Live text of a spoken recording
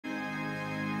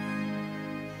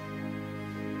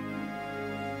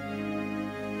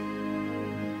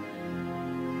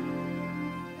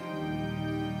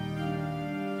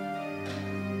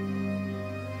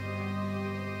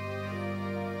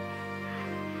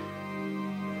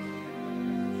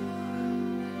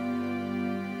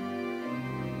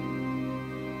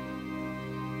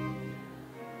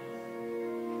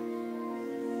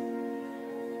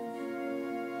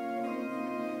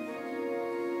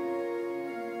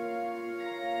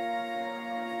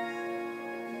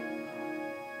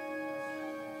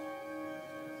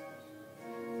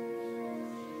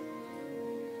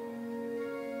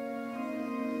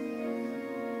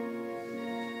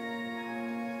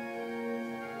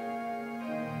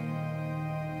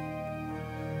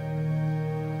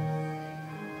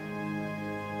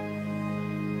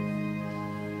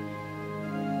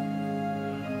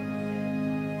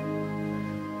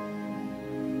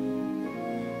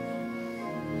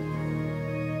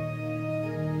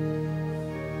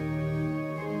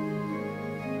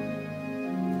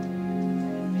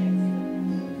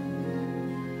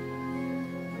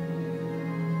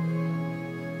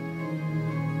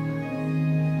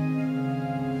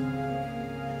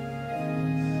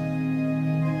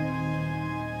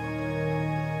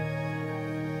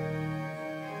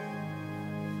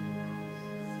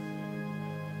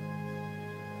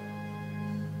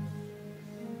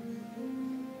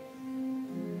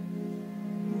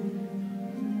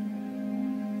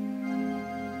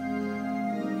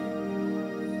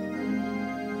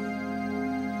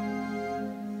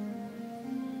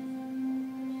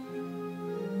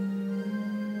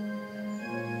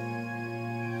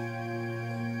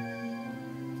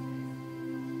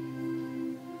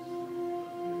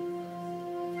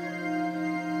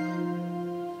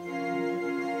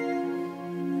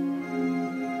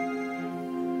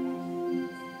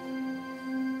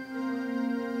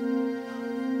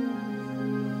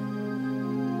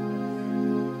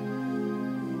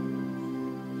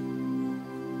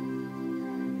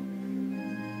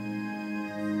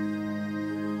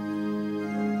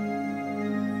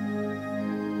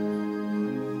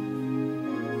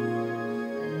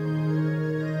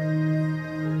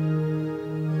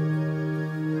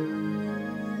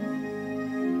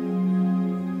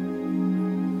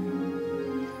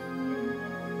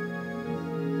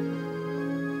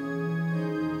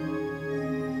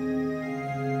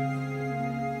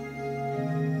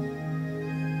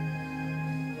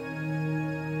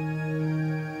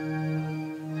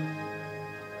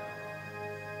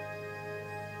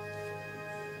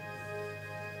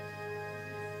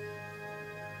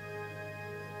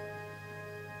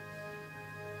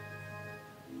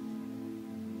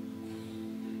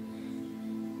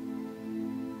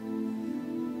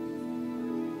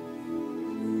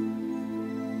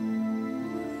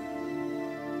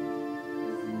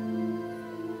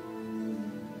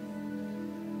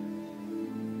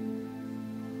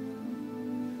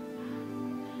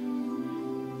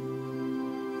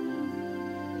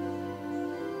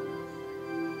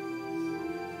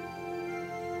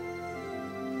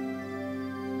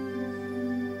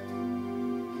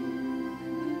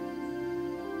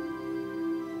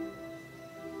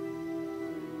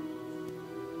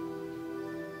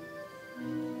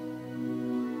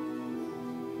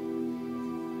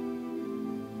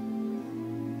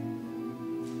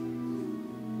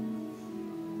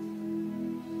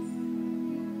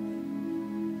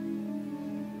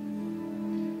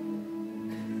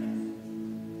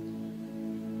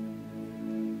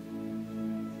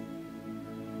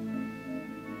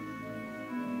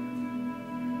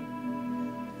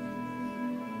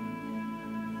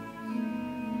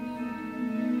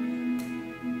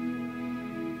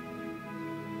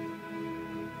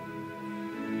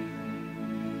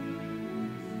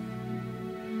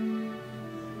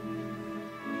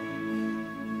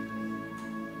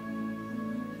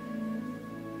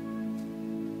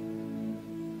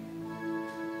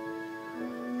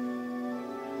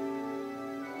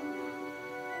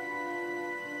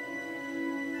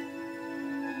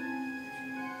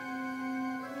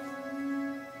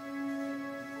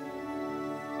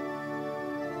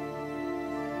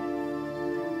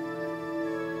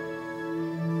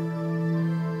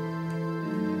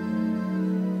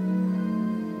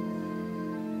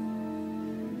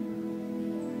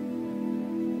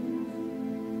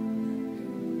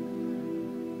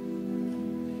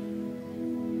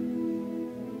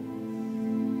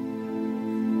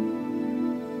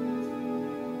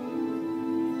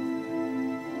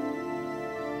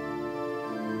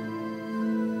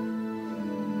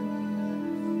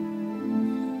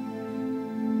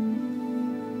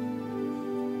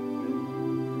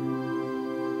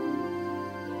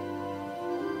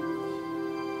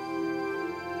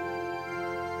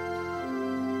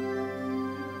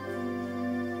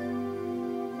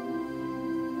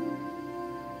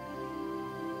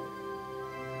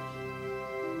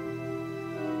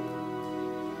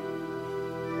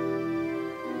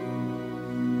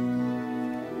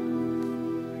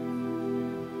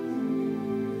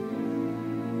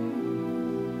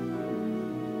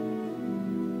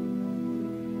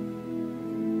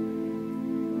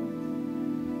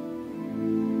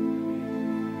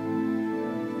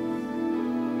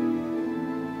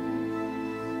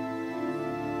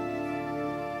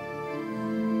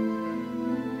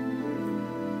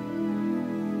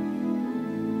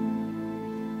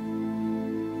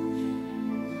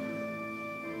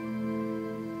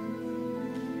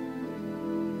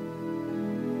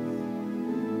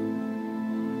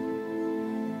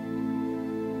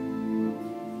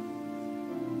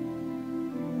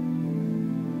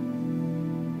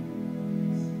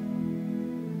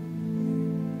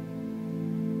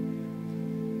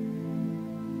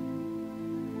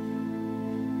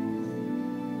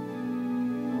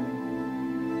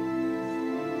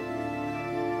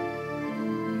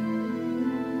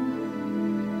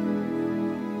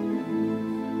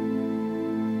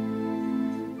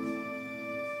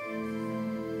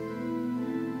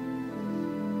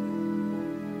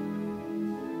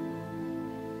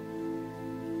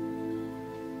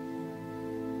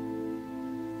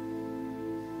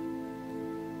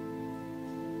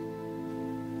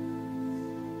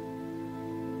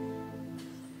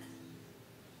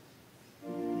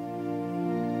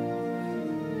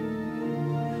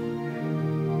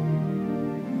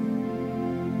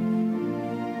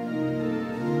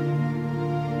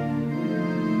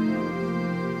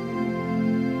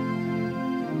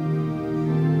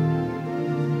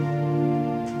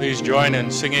Please join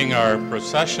in singing our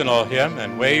processional hymn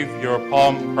and wave your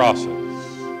palm crosses.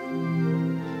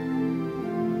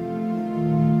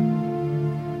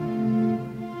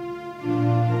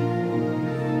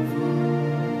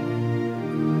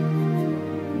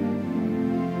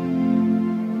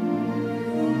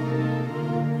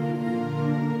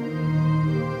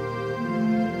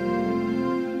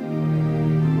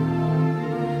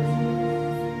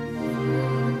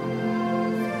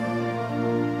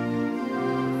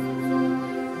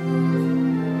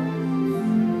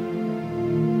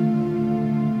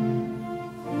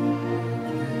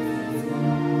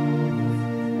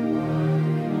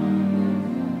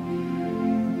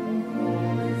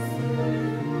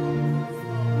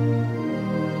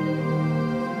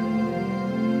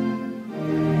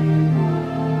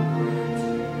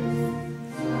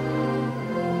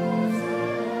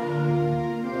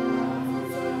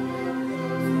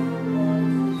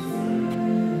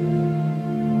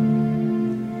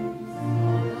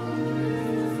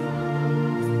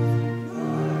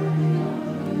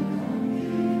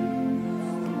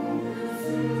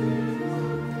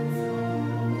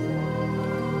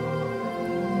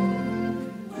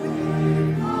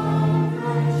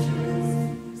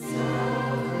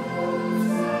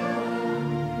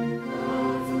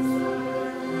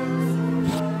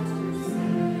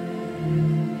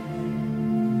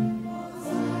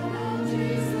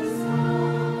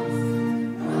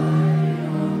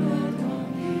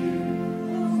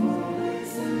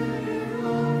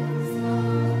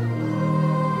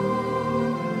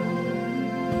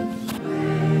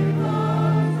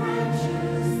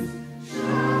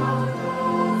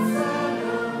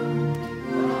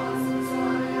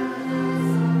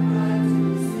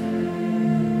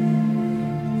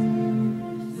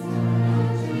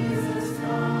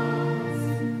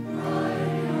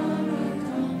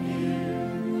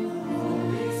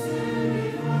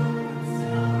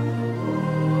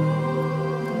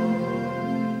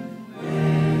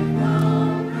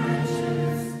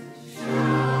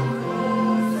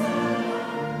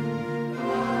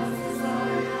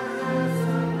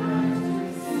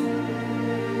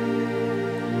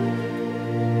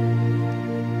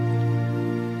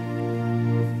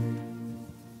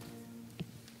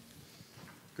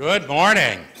 Good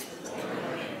morning.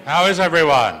 How is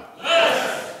everyone?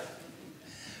 Yes.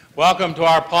 Welcome to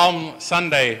our Palm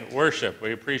Sunday worship.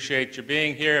 We appreciate you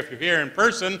being here. If you're here in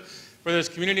person for this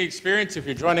community experience, if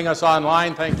you're joining us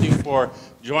online, thank you for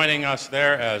joining us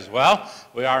there as well.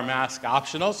 We are mask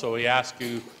optional, so we ask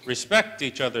you respect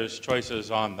each other's choices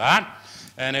on that.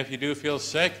 And if you do feel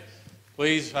sick,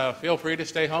 please feel free to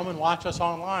stay home and watch us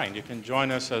online. You can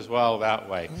join us as well that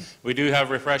way. We do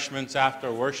have refreshments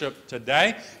after worship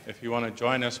today. If you want to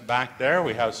join us back there,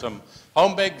 we have some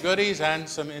home-baked goodies and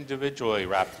some individually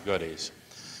wrapped goodies.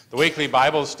 The weekly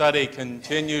Bible study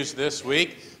continues this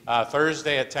week.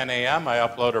 Thursday at 10 a.m. I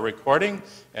upload a recording,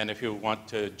 and if you want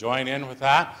to join in with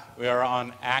that, we are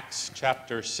on Acts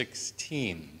chapter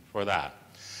 16 for that.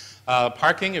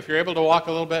 Parking, if you're able to walk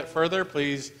a little bit further,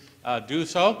 please do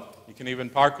so. You can even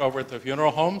park over at the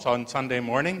funeral homes on Sunday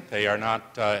morning. They are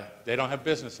not, they don't have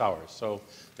business hours, so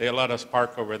they let us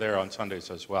park over there on Sundays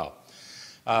as well.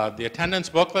 The attendance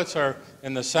booklets are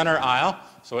in the center aisle,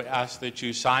 so we ask that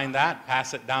you sign that,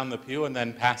 pass it down the pew, and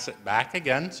then pass it back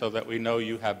again so that we know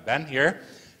you have been here.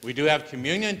 We do have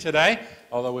communion today,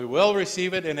 although we will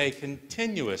receive it in a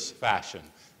continuous fashion,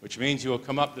 which means you will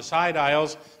come up the side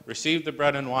aisles, receive the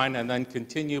bread and wine, and then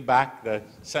continue back the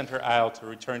center aisle to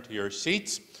return to your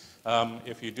seats.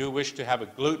 If you do wish to have a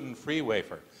gluten-free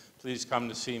wafer, please come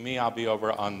to see me. I'll be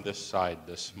over on this side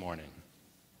this morning.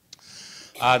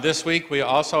 This week we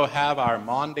also have our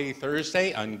Maundy,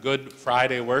 Thursday, and Good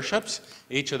Friday worships.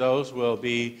 Each of those will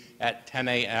be at 10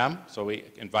 a.m., so we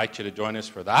invite you to join us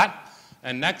for that.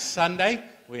 And next Sunday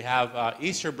we have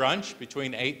Easter brunch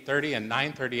between 8:30 and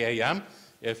 9:30 a.m.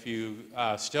 If you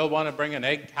still want to bring an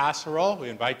egg casserole, we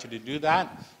invite you to do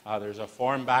that. There's a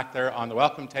form back there on the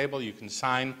welcome table. You can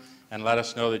sign and let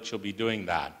us know that you'll be doing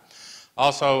that.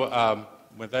 Also,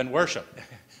 within worship,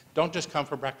 don't just come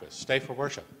for breakfast. Stay for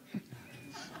worship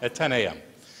at 10 a.m.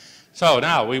 So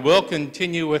now we will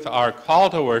continue with our call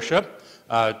to worship.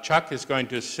 Chuck is going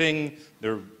to sing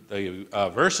the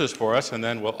verses for us, and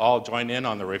then we'll all join in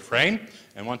on the refrain.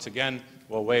 And once again,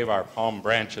 we'll wave our palm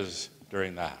branches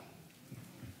during that.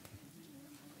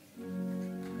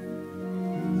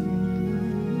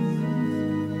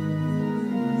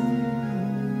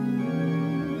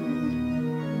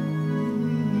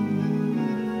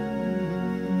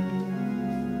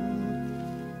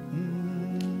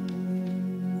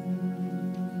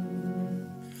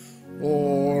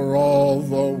 O'er all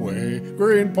the way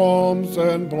green palm palms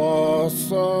and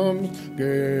blossoms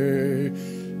gay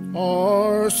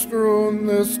are strewn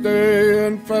this day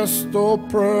in festal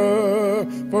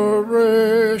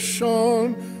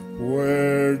preparation,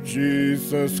 where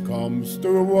Jesus comes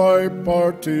to wipe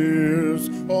our tears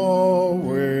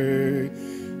away.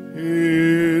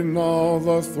 In all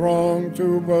the throng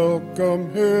to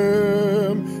welcome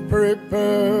him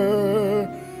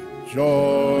prepare.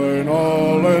 Join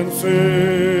all and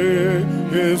sing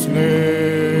his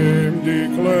name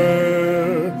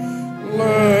declare.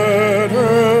 Let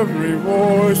every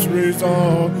voice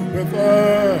resound with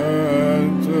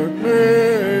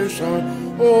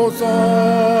acclamation. Hosanna,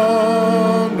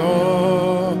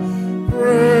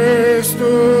 praise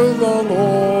to the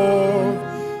Lord.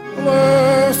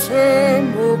 Bless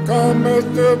him who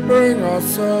cometh to bring us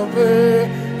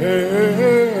salvation.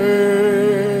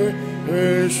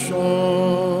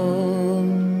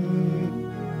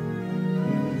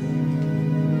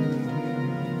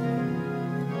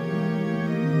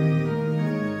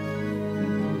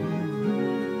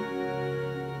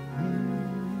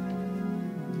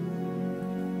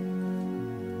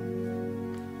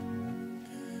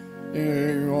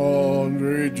 Sing on,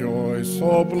 rejoice,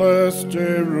 O blessed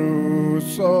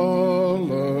Jerusalem.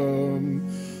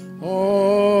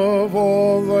 Of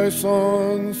all thy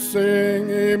sons sing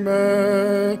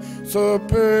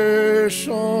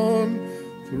emancipation.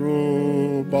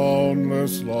 Through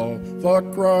boundless love, the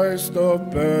Christ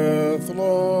of Bethlehem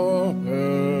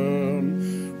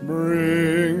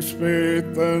brings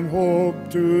faith and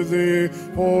hope to thee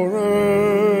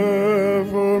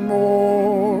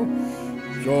forevermore.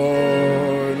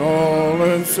 Join all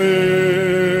and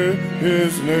sing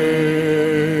his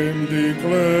name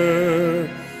declare.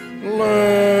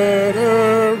 Let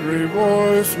every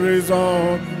voice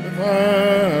resound with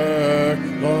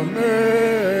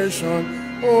acclamation.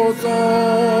 Hosanna,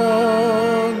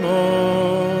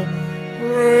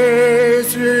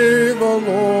 praise ye the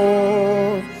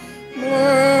Lord.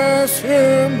 Bless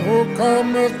him who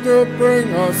cometh to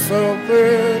bring us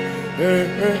salvation.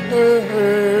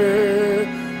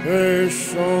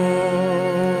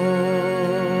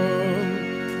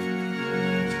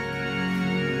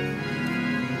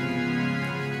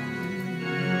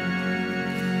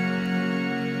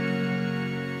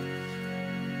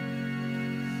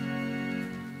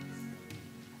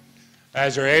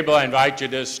 As you're able, I invite you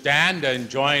to stand and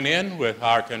join in with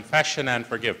our confession and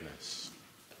forgiveness.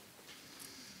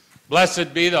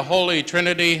 Blessed be the Holy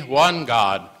Trinity, one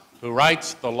God, who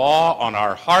writes the law on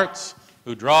our hearts,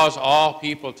 who draws all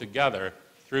people together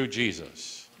through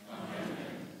Jesus. Amen.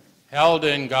 Held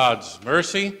in God's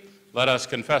mercy, let us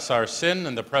confess our sin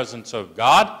in the presence of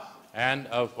God and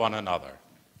of one another.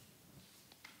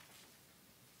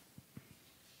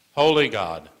 Holy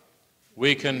God,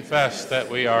 we confess that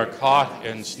we are caught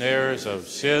in snares of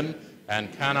sin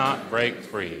and cannot break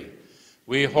free.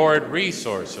 We hoard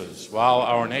resources while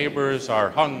our neighbors are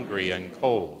hungry and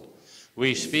cold.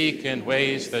 We speak in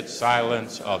ways that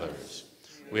silence others.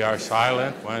 We are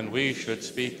silent when we should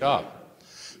speak up.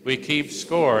 We keep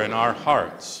score in our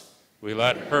hearts. We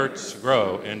let hurts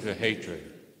grow into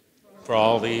hatred. For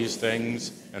all these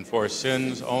things and for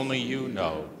sins only you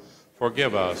know,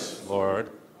 forgive us, Lord.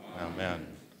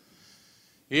 Amen.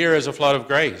 Here is a flood of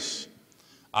grace.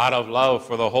 Out of love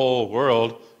for the whole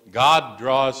world, God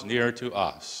draws near to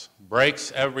us,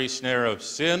 breaks every snare of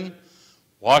sin,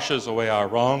 washes away our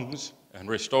wrongs, and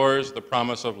restores the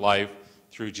promise of life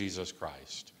through Jesus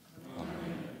Christ. Amen.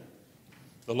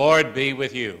 The Lord be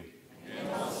with you. And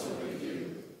also with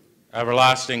you.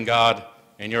 Everlasting God,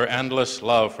 in your endless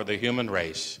love for the human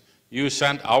race, you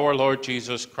sent our Lord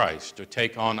Jesus Christ to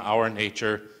take on our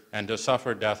nature and to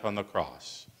suffer death on the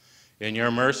cross. In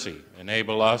your mercy,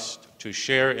 enable us to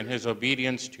share in his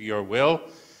obedience to your will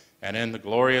and in the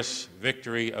glorious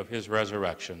victory of his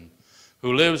resurrection,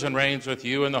 who lives and reigns with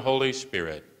you in the Holy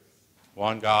Spirit,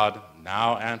 one God,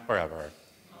 now and forever.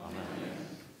 Amen.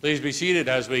 Please be seated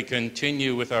as we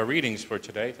continue with our readings for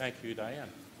today. Thank you, Diane.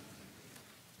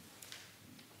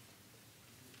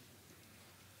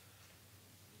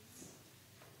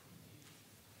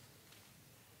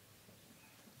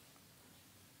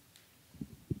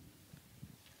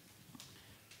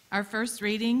 Our first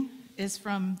reading is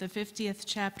from the 50th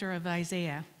chapter of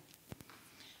Isaiah.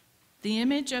 The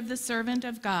image of the servant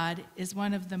of God is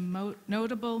one of the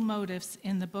notable motifs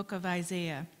in the book of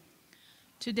Isaiah.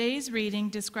 Today's reading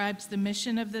describes the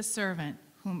mission of the servant,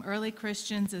 whom early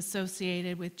Christians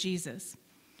associated with Jesus.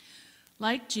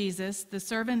 Like Jesus, the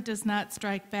servant does not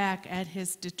strike back at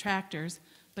his detractors,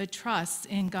 but trusts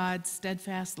in God's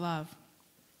steadfast love.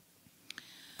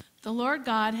 The Lord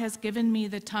God has given me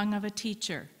the tongue of a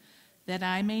teacher, that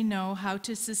I may know how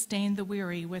to sustain the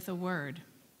weary with a word.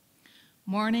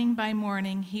 Morning by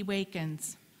morning he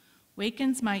wakens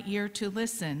my ear to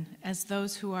listen as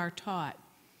those who are taught.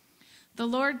 The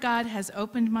Lord God has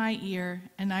opened my ear,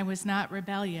 and I was not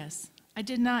rebellious. I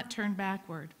did not turn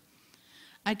backward.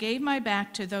 I gave my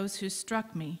back to those who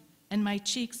struck me, and my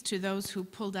cheeks to those who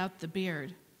pulled out the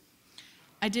beard.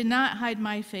 I did not hide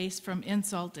my face from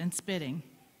insult and spitting.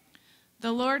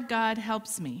 The Lord God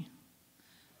helps me.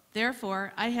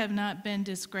 Therefore I have not been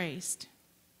disgraced.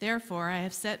 Therefore I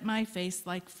have set my face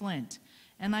like flint,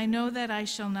 and I know that I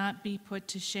shall not be put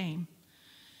to shame.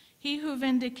 He who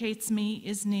vindicates me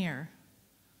is near.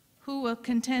 Who will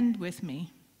contend with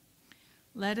me?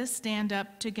 Let us stand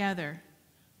up together.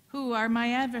 Who are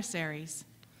my adversaries?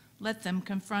 Let them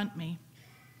confront me.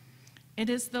 It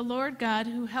is the Lord God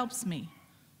who helps me.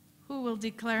 Who will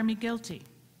declare me guilty?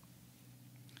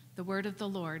 The word of the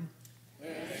Lord.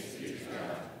 Thanks be to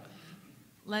God.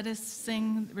 Let us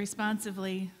sing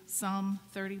responsively Psalm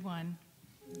 31.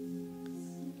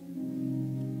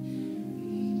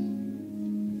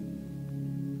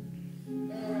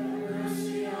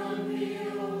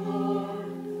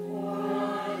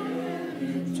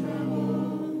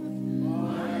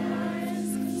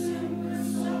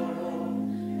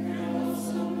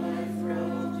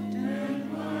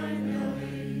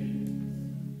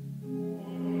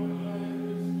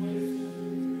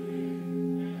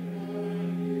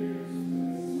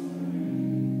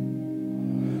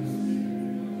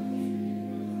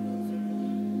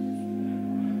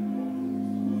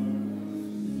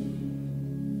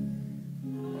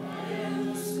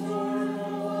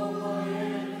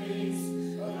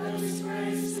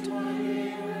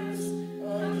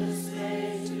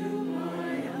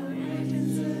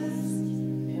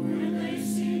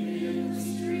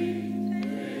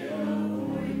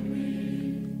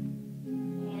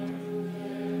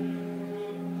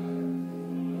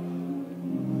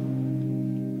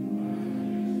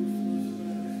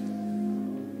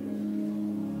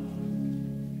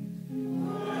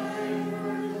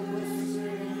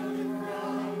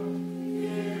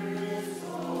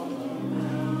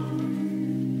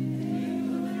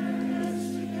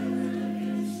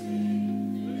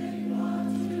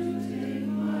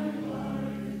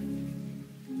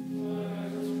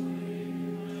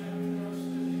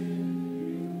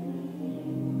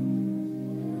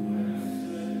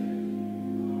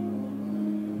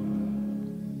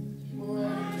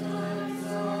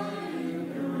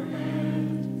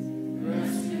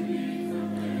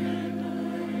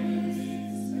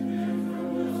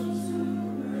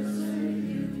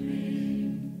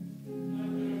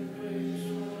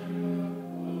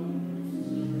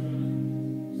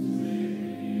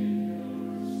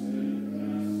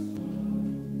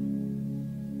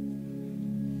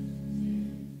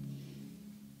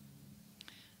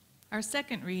 Our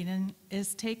second reading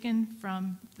is taken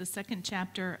from the second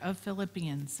chapter of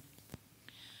Philippians.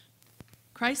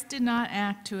 Christ did not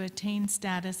act to attain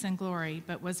status and glory,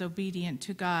 but was obedient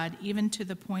to God, even to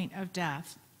the point of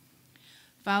death.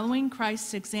 Following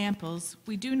Christ's examples,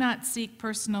 we do not seek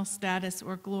personal status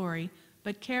or glory,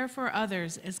 but care for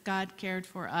others as God cared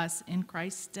for us in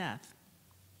Christ's death.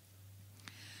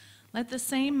 Let the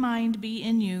same mind be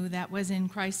in you that was in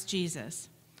Christ Jesus,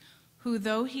 who,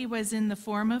 though he was in the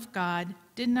form of God,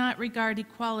 did not regard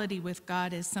equality with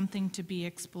God as something to be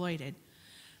exploited,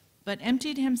 but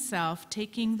emptied himself,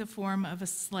 taking the form of a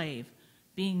slave,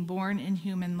 being born in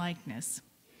human likeness.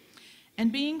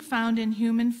 And being found in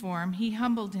human form, he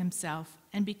humbled himself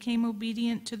and became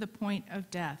obedient to the point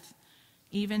of death,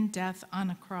 even death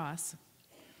on a cross.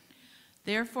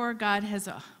 Therefore God has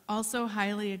also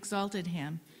highly exalted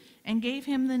him and gave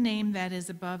him the name that is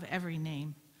above every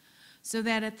name, so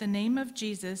that at the name of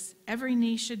Jesus every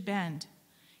knee should bend,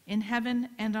 in heaven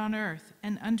and on earth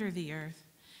and under the earth,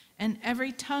 and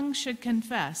every tongue should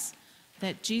confess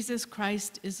that Jesus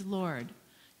Christ is Lord,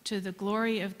 to the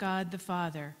glory of God the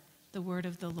Father. The word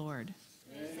of the Lord.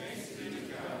 Thanks be to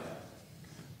God.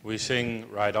 We sing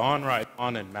Right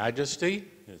On in Majesty.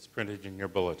 It's printed in your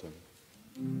bulletin.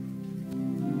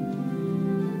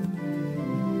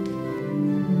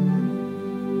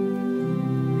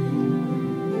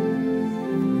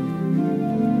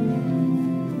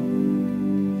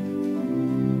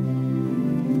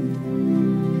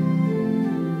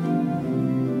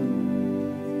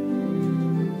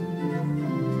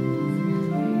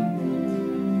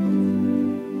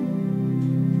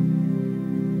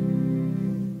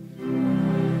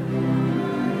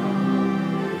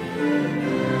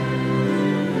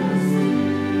 Thanks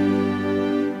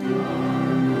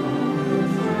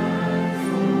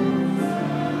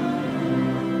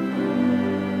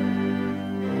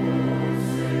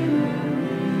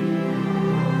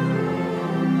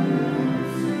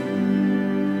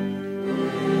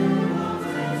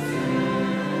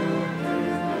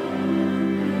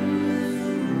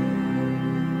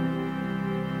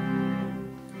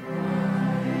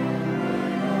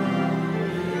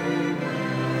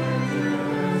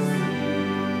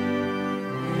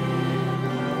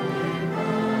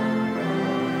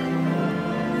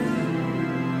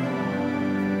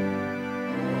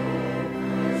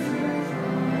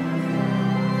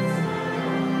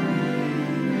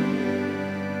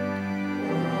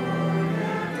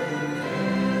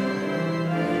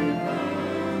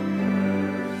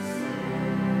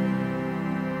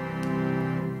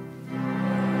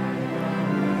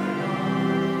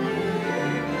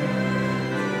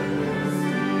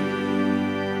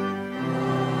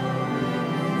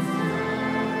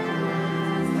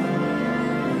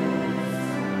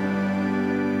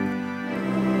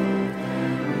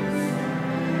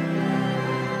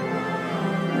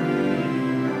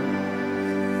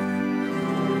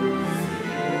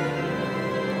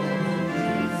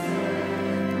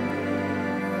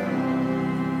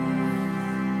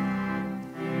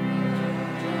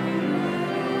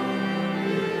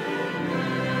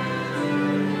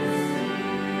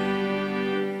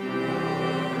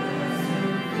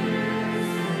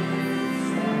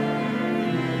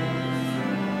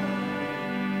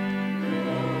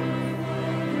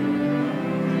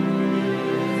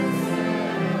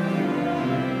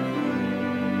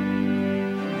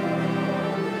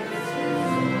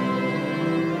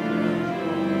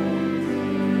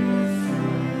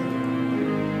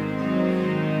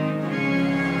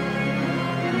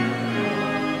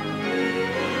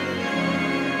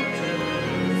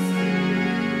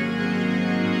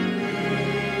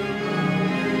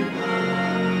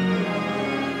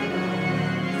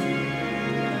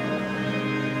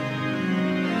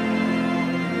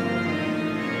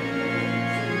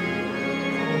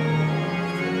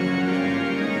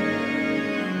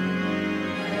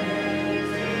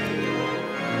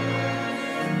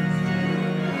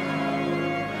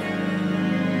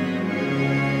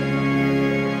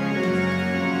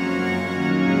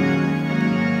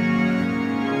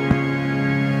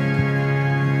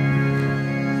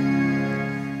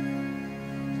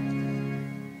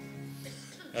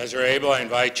As you're able, I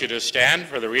invite you to stand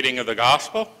for the reading of the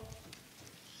Gospel.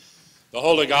 The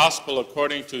Holy Gospel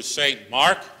according to St.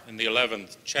 Mark in the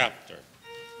 11th chapter.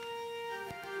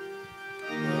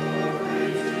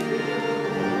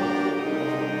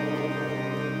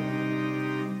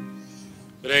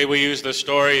 Today we use the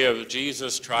story of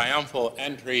Jesus' triumphal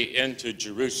entry into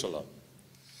Jerusalem.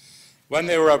 When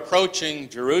they were approaching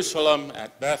Jerusalem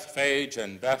at Bethphage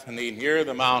and Bethany near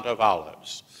the Mount of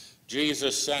Olives,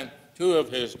 Jesus sent 2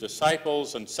 of his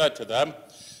disciples and said to them,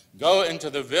 "Go into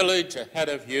the village ahead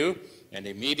of you, and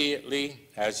immediately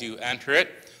as you enter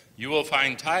it, you will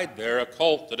find tied there a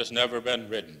colt that has never been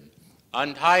ridden.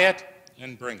 Untie it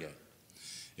and bring it.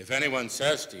 If anyone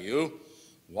says to you,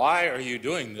 'Why are you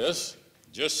doing this?'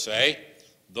 just say,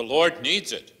 'The Lord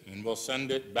needs it,' and we'll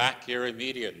send it back here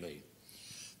immediately."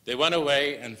 They went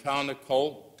away and found a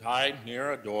colt tied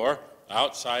near a door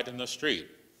outside in the street.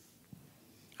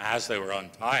 As they were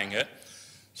untying it,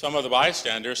 some of the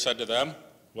bystanders said to them,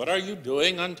 "What are you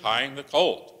doing untying the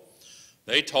colt?"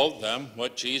 They told them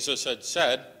what Jesus had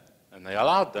said, and they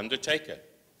allowed them to take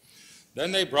it.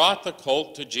 Then they brought the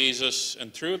colt to Jesus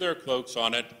and threw their cloaks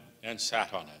on it and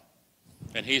sat on it.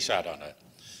 And he sat on it.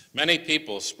 Many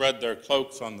people spread their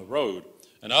cloaks on the road,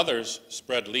 and others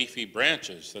spread leafy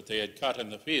branches that they had cut in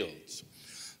the fields.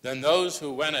 Then those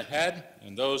who went ahead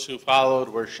and those who followed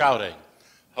were shouting,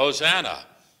 "Hosanna!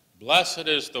 Blessed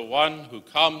is the one who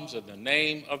comes in the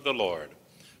name of the Lord.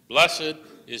 Blessed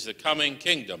is the coming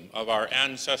kingdom of our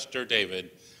ancestor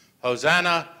David.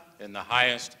 Hosanna in the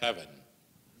highest heaven."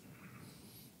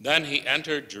 Then he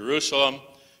entered Jerusalem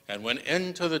and went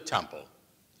into the temple.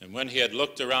 And when he had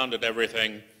looked around at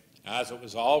everything, as it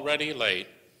was already late,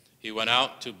 he went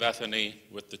out to Bethany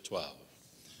with the 12.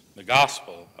 The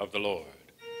Gospel of the Lord.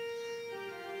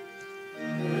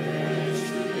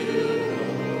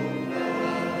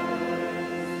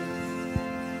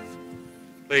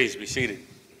 Please be seated.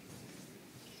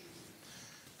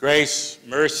 Grace,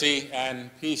 mercy,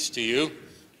 and peace to you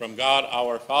from God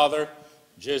our Father,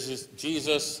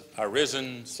 Jesus, our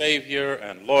risen Savior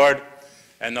and Lord,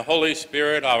 and the Holy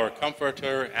Spirit, our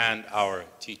Comforter and our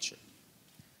Teacher.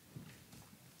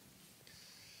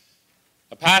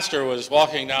 A pastor was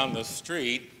walking down the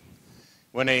street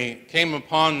when he came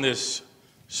upon this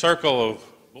circle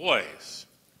of boys,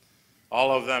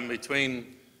 all of them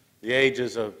between the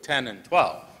ages of 10 and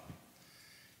 12.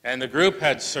 And the group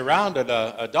had surrounded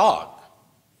a dog.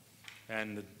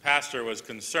 And the pastor was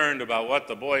concerned about what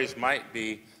the boys might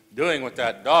be doing with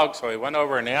that dog, so he went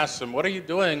over and asked them, "What are you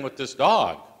doing with this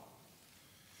dog?"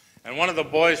 And one of the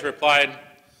boys replied,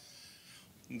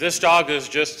 "This dog is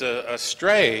just a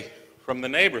stray from the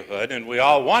neighborhood, and we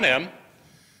all want him,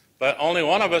 but only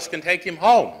one of us can take him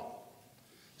home.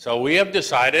 So we have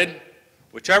decided,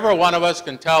 whichever one of us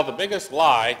can tell the biggest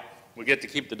lie, we get to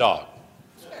keep the dog."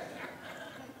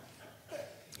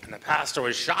 And the pastor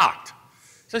was shocked.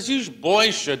 He says, "You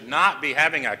boys should not be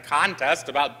having a contest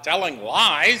about telling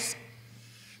lies."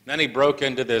 Then he broke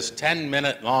into this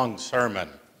 10-minute long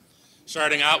sermon,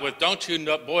 starting out with, "Don't you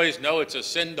boys know it's a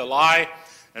sin to lie?"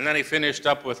 And then he finished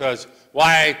up with us,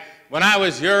 "Why, when I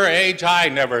was your age, I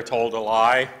never told a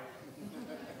lie."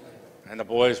 And the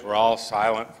boys were all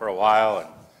silent for a while. And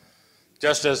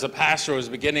just as the pastor was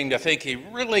beginning to think he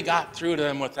really got through to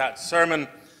them with that sermon,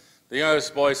 the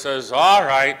youngest boy says, "All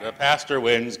right, the pastor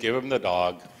wins, give him the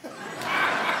dog."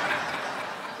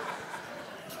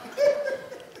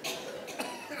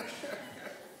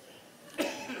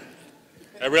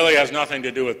 It really has nothing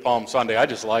to do with Palm Sunday. I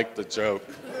just like the joke.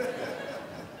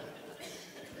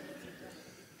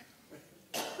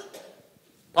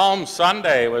 Palm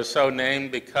Sunday was so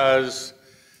named because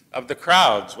of the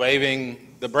crowds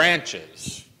waving the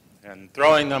branches and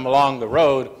throwing them along the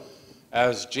road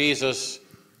as Jesus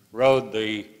rode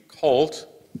the colt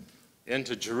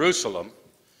into Jerusalem.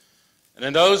 And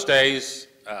in those days,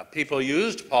 people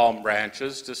used palm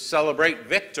branches to celebrate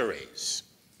victories.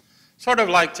 Sort of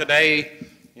like today,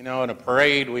 in a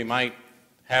parade we might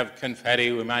have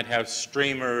confetti, we might have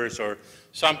streamers or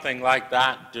something like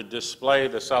that to display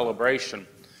the celebration.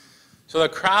 So the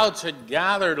crowds had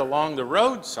gathered along the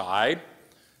roadside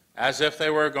as if they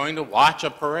were going to watch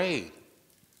a parade.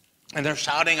 And they're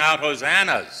shouting out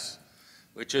hosannas,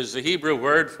 which is the Hebrew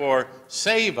word for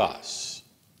save us.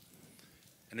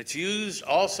 And it's used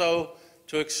also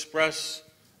to express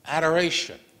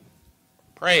adoration,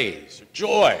 praise,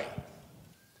 joy.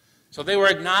 So they were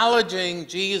acknowledging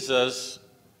Jesus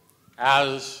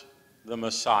as the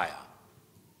Messiah.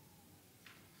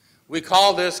 We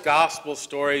call this gospel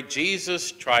story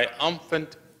Jesus'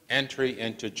 triumphant entry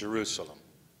into Jerusalem.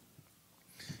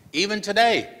 Even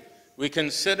today, We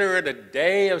consider it a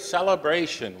day of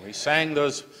celebration. We sang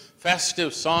those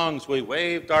festive songs. We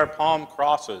waved our palm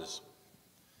crosses.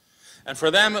 And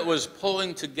for them, it was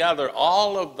pulling together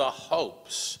all of the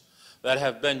hopes that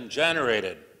have been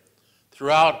generated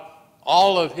throughout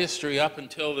all of history up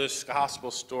until this gospel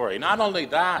story. Not only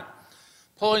that,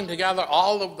 pulling together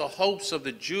all of the hopes of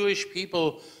the Jewish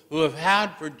people who have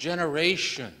had for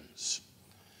generations,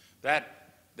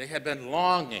 that they had been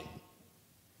longing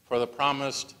for the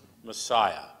promised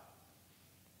Messiah.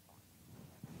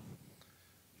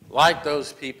 Like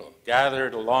those people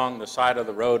gathered along the side of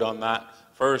the road on that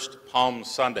first Palm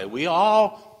Sunday, we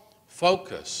all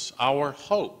focus our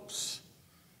hopes,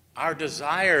 our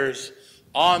desires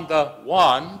on the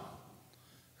one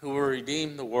who will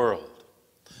redeem the world,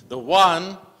 the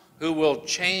one who will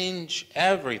change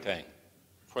everything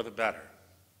for the better.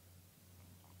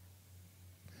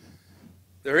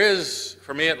 There is,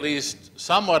 for me at least,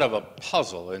 somewhat of a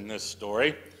puzzle in this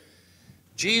story.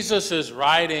 Jesus is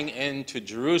riding into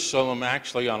Jerusalem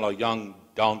actually on a young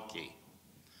donkey.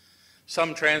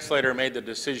 Some translator made the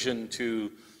decision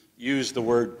to use the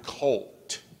word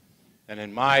colt. And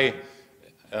in my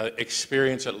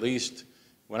experience at least,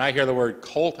 when I hear the word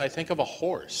colt, I think of a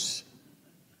horse.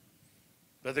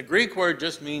 But the Greek word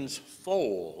just means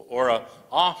foal or an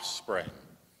offspring.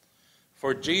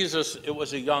 For Jesus, it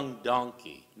was a young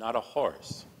donkey, not a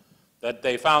horse, that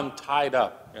they found tied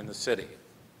up in the city.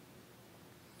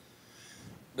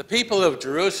 The people of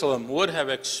Jerusalem would have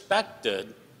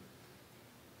expected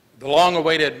the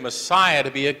long-awaited Messiah to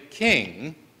be a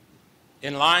king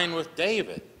in line with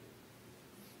David,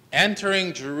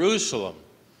 entering Jerusalem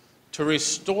to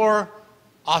restore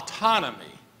autonomy,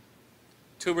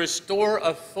 to restore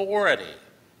authority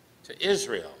to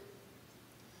Israel.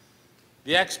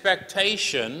 The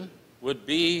expectation would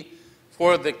be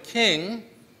for the king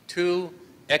to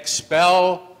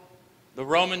expel the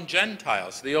Roman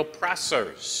Gentiles, the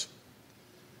oppressors.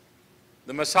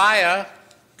 The Messiah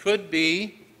could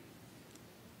be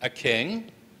a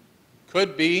king,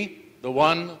 could be the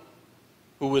one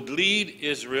who would lead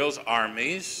Israel's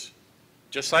armies,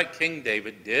 just like King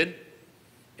David did,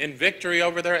 in victory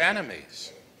over their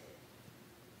enemies.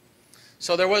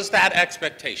 So there was that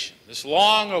expectation. This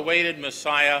long-awaited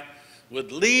Messiah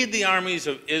would lead the armies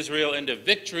of Israel into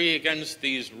victory against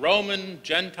these Roman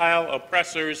Gentile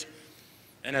oppressors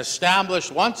and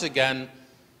establish once again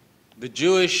the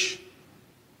Jewish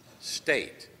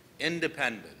state,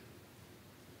 independent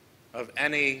of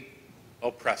any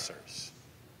oppressors.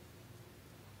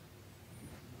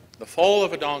 The foal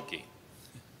of a donkey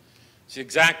is the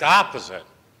exact opposite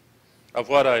of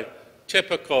what a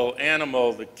typical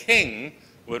animal, the king,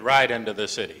 would ride into the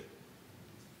city.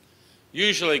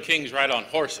 Usually kings ride on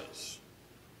horses,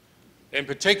 in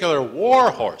particular war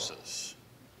horses.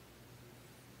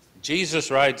 Jesus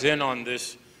rides in on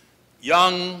this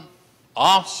young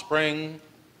offspring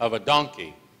of a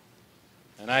donkey.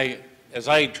 And as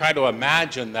I try to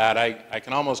imagine that, I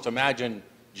can almost imagine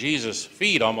Jesus'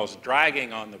 feet almost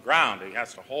dragging on the ground. He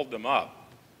has to hold them up.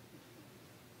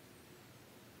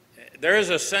 There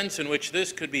is a sense in which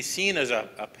this could be seen as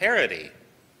a parody,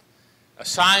 a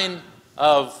sign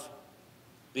of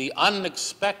the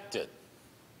unexpected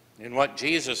in what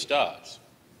Jesus does.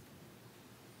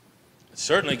 It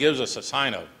certainly gives us a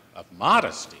sign of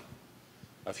modesty,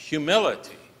 of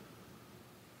humility.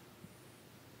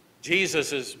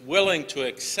 Jesus is willing to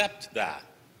accept that.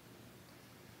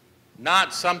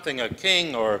 Not something a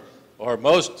king or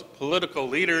most political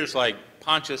leaders like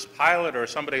Pontius Pilate or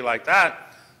somebody like that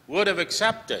would have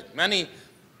accepted. Many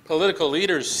political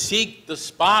leaders seek the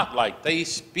spotlight. They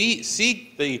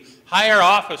seek the higher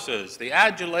offices, the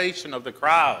adulation of the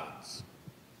crowds.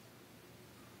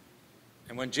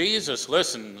 And when Jesus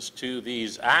listens to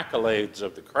these accolades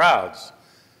of the crowds,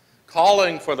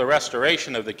 calling for the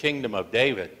restoration of the kingdom of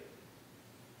David,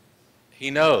 he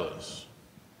knows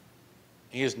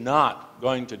he is not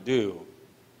going to do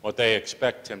what they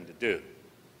expect him to do.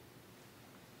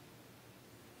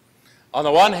 On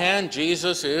the one hand,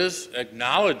 Jesus is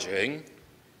acknowledging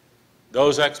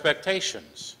those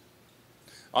expectations.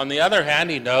 On the other hand,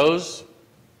 he knows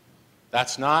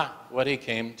that's not what he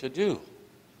came to do.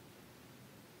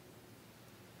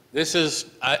 This is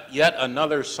yet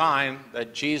another sign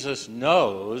that Jesus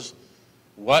knows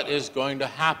what is going to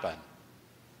happen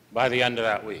by the end of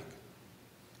that week.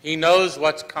 He knows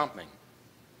what's coming.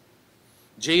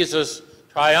 Jesus'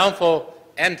 triumphal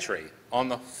entry on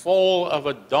the foal of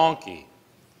a donkey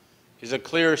is a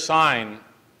clear sign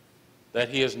that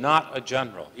he is not a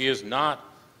general. He is not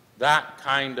that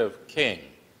kind of king.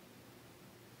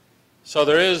 So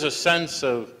there is a sense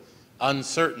of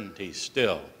uncertainty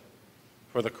still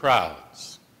for the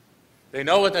crowds. They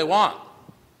know what they want,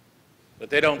 but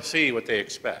they don't see what they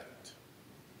expect.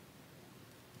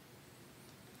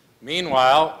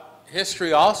 Meanwhile,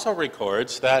 history also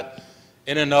records that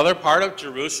in another part of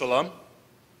Jerusalem,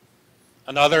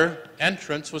 another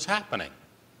entrance was happening.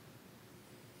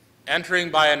 Entering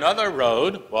by another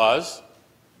road was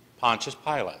Pontius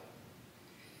Pilate,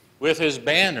 with his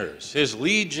banners, his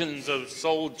legions of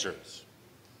soldiers.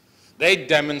 They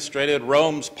demonstrated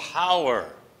Rome's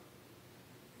power.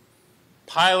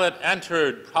 Pilate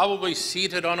entered, probably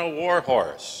seated on a war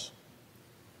horse,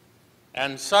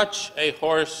 and such a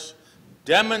horse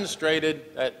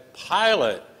demonstrated that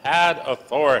Pilate had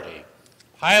authority.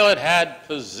 Pilate had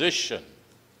position.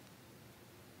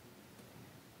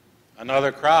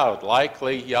 Another crowd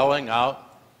likely yelling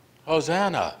out,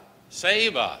 "Hosanna,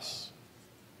 save us,"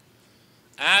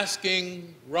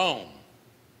 asking Rome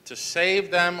to save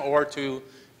them or to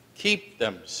keep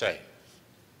them safe.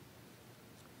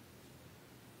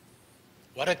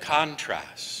 What a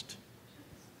contrast.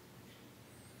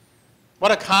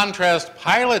 What a contrast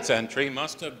Pilate's entry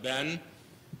must have been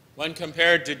when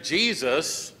compared to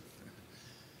Jesus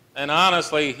and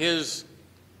honestly his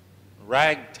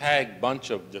ragtag bunch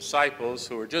of disciples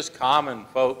who were just common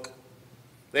folk.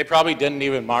 They probably didn't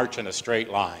even march in a straight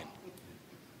line.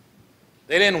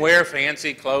 They didn't wear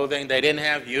fancy clothing. They didn't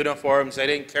have uniforms. They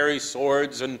didn't carry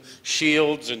swords and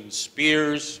shields and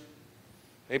spears.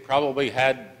 They probably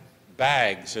had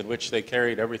bags in which they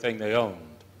carried everything they owned.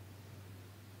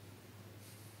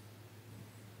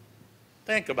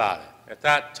 Think about it. At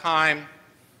that time,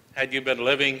 had you been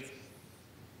living,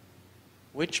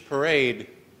 which parade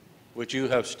would you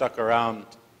have stuck around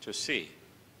to see?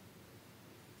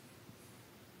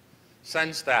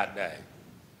 Since that day,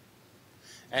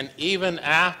 and even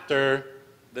after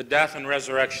the death and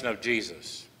resurrection of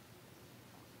Jesus,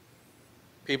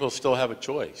 people still have a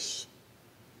choice.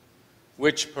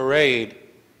 Which parade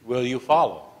will you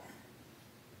follow?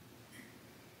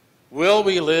 Will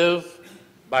we live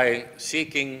by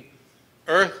seeking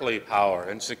earthly power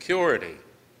and security,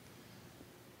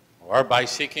 or by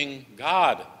seeking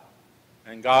God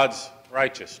and God's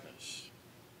righteousness?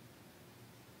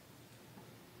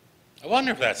 I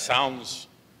wonder if that sounds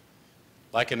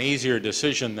like an easier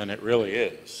decision than it really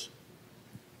is.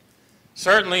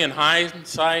 Certainly in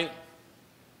hindsight,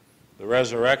 the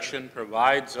resurrection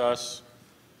provides us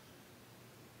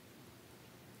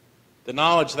the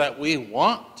knowledge that we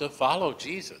want to follow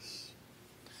Jesus.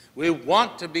 We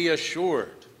want to be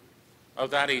assured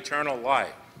of that eternal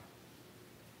life.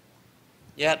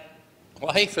 Yet,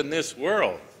 life in this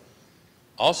world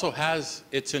also has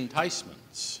its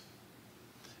enticements.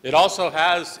 It also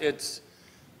has its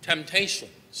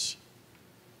temptations.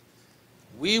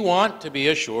 We want to be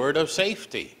assured of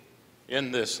safety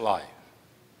in this life.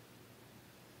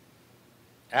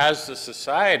 As a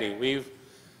society, we've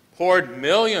poured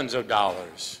millions of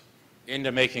dollars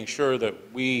into making sure that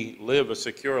we live a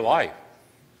secure life,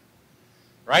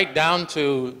 right down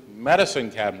to medicine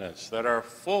cabinets that are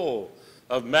full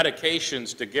of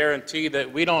medications to guarantee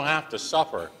that we don't have to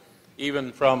suffer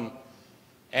even from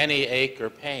any ache or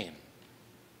pain.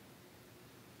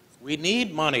 We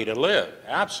need money to live,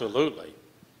 absolutely.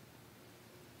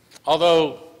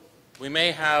 Although we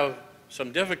may have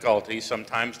some difficulty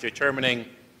sometimes determining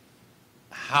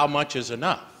how much is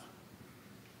enough,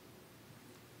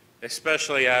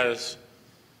 especially as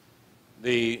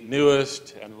the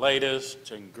newest and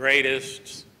latest and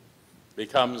greatest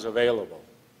becomes available.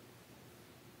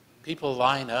 People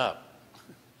line up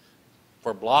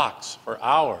for blocks, for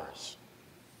hours,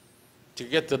 to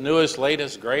get the newest,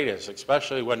 latest, greatest,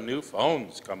 especially when new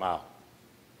phones come out.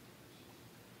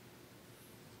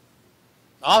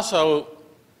 Also,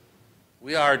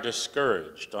 we are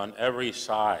discouraged on every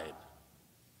side.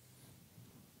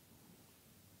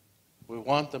 We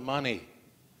want the money.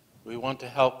 We want to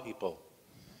help people.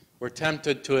 We're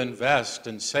tempted to invest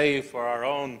and save for our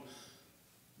own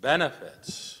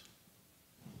benefits,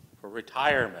 for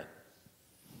retirement,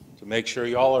 to make sure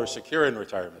you all are secure in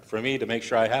retirement, for me to make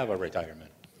sure I have a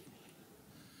retirement.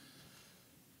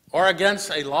 Or against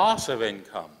a loss of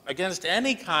income, against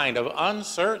any kind of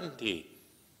uncertainty.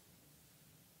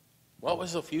 What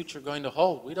was the future going to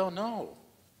hold? We don't know.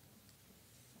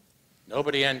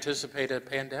 Nobody anticipated a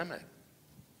pandemic.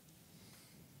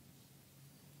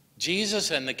 Jesus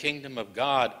and the kingdom of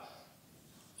God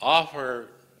offer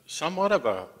somewhat of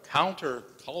a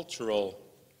countercultural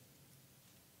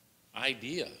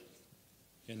idea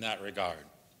in that regard.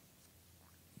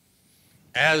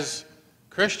 As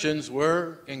Christians,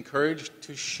 we're encouraged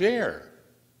to share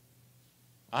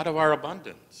out of our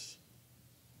abundance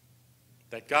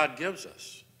that God gives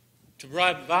us, to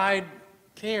provide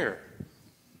care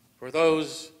for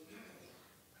those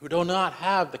who do not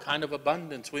have the kind of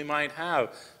abundance we might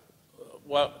have,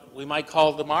 what we might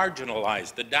call the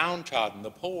marginalized, the downtrodden, the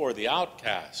poor, the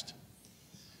outcast.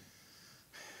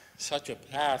 Such a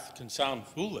path can sound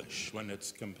foolish when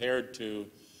it's compared to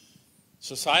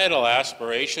societal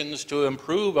aspirations to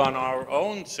improve on our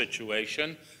own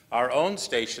situation, our own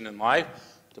station in life,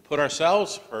 to put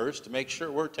ourselves first, to make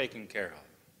sure we're taken care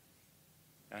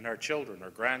of, and our children, our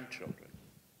grandchildren.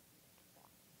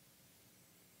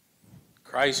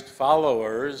 Christ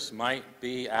followers might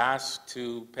be asked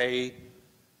to pay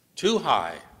too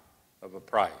high of a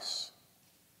price.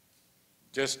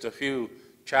 Just a few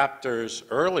chapters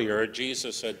earlier,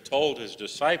 Jesus had told his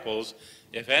disciples,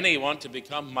 if any want to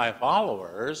become my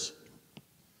followers,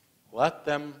 let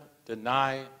them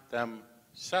deny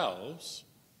themselves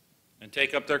and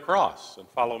take up their cross and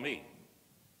follow me.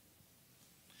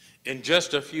 In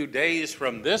just a few days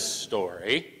from this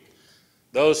story,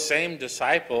 those same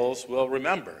disciples will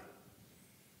remember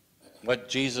what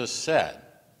Jesus said.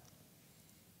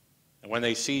 And when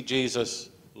they see Jesus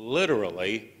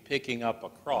literally picking up a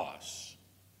cross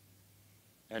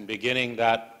and beginning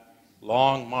that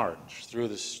long march through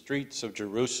the streets of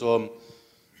Jerusalem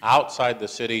outside the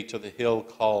city to the hill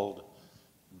called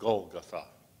Golgotha.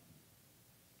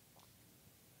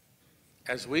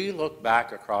 As we look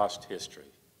back across history,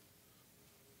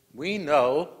 we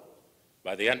know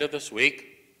by the end of this week,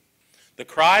 the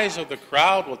cries of the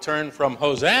crowd will turn from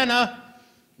Hosanna,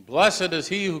 blessed is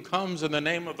he who comes in the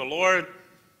name of the Lord,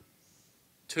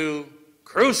 to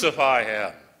crucify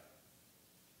him.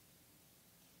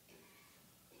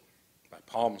 By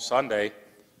Palm Sunday,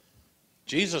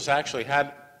 Jesus actually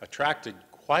had attracted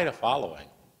quite a following.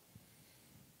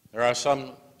 There are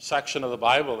some section of the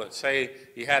Bible that say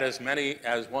he had as many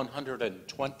as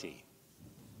 120.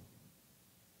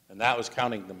 And that was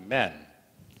counting the men,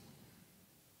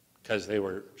 because they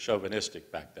were chauvinistic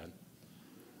back then.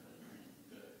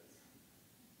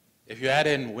 If you add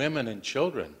in women and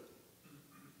children,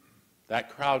 that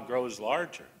crowd grows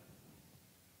larger.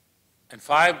 And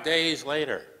 5 days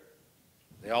later,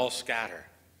 they all scatter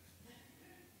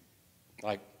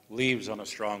like leaves on a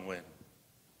strong wind.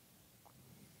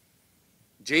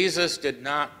 Jesus did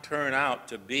not turn out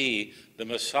to be the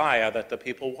Messiah that the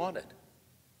people wanted.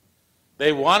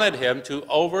 They wanted him to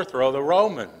overthrow the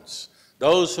Romans,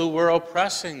 those who were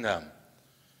oppressing them.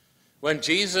 When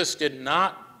Jesus did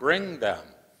not bring them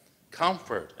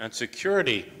comfort and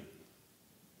security,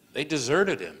 they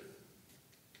deserted him,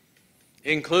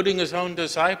 including his own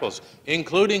disciples,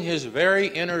 including his very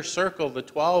inner circle, the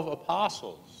 12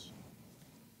 apostles.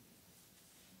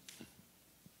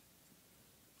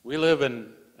 We live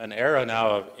in an era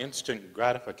now of instant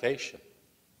gratification.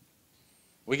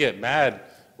 We get mad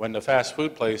when the fast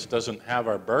food place doesn't have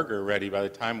our burger ready by the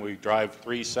time we drive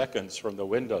 3 seconds from the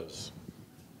windows.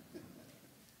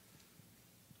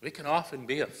 We can often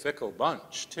be a fickle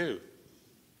bunch, too.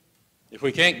 If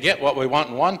we can't get what we want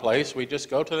in one place, we just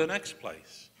go to the next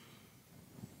place.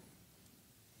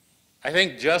 I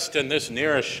think just in this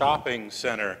nearest shopping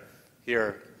center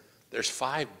here, there's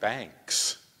 5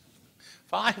 banks.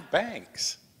 5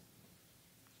 banks.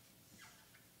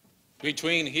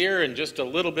 Between here and just a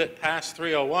little bit past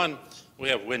 301, we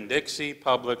have Winn-Dixie,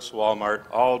 Publix, Walmart,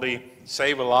 Aldi,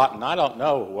 Save-A-Lot, and I don't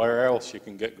know where else you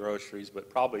can get groceries, but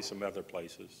probably some other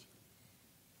places.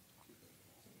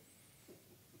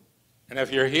 And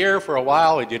if you're here for a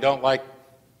while and you don't like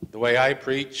the way I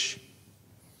preach,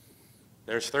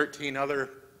 there's 13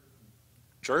 other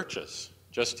churches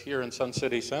just here in Sun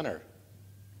City Center.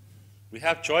 We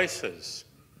have choices.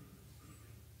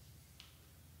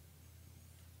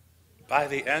 By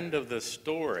the end of the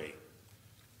story,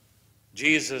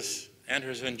 Jesus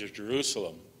enters into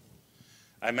Jerusalem.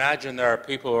 I imagine there are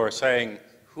people who are saying,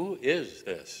 who is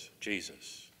this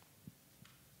Jesus?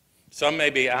 Some may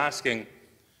be asking,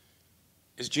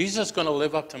 is Jesus going to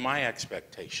live up to my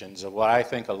expectations of what I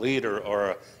think a leader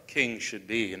or a king should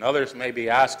be? And others may be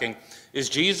asking, is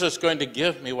Jesus going to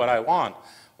give me what I want?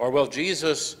 Or will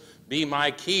Jesus be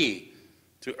my key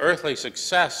to earthly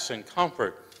success and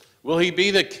comfort? Will he be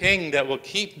the king that will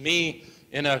keep me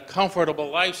in a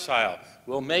comfortable lifestyle,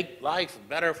 will make life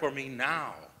better for me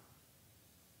now?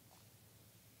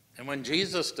 And when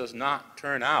Jesus does not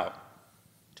turn out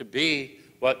to be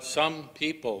what some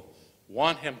people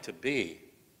want him to be,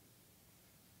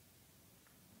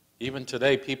 even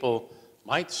today people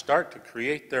might start to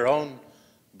create their own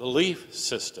belief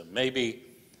system, maybe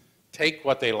take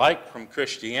what they like from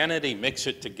Christianity, mix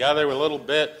it together a little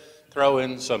bit, throw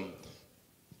in some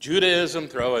Judaism,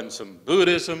 throw in some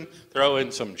Buddhism, throw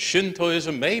in some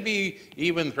Shintoism, maybe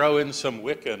even throw in some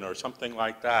Wiccan or something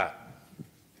like that.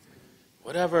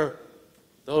 Whatever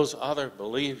those other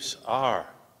beliefs are.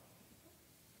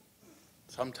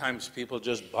 Sometimes people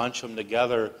just bunch them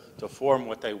together to form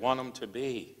what they want them to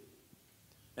be.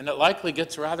 And it likely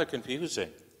gets rather confusing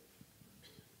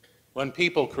when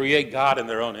people create God in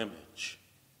their own image.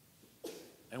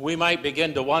 And we might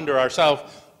begin to wonder ourselves,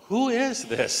 who is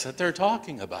this that they're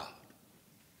talking about?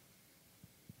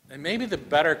 And maybe the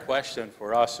better question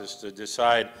for us is to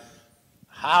decide,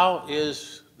 how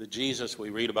is the Jesus we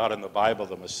read about in the Bible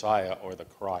the Messiah or the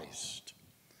Christ?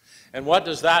 And what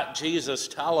does that Jesus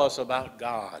tell us about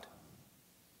God?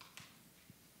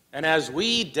 And as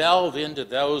we delve into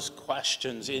those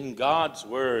questions in God's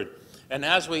Word, and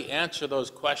as we answer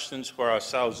those questions for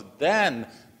ourselves, then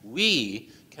we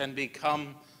can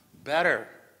become better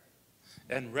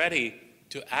and ready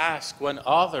to ask when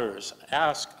others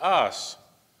ask us,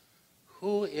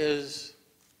 who is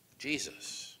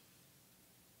Jesus?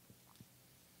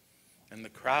 And the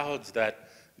crowds that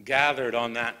gathered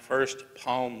on that first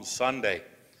Palm Sunday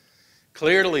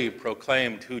clearly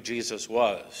proclaimed who Jesus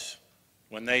was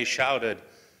when they shouted,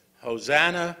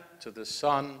 "Hosanna to the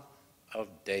Son of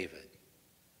David.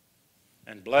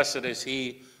 And blessed is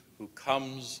he who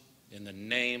comes in the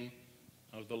name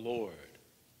of the Lord.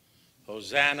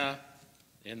 Hosanna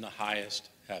in the highest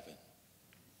heaven."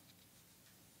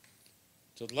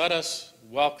 So let us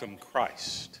welcome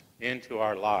Christ into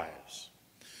our lives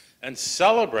and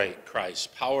celebrate Christ's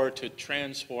power to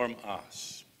transform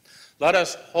us. Let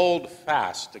us hold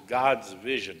fast to God's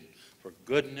vision for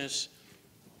goodness,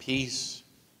 peace,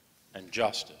 and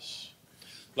justice.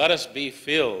 Let us be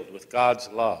filled with God's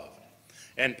love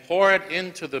and pour it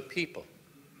into the people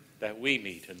that we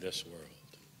meet in this world.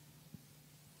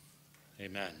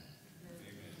 Amen.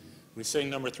 We sing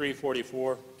number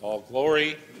 344, All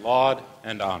Glory, Laud,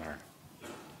 and Honor.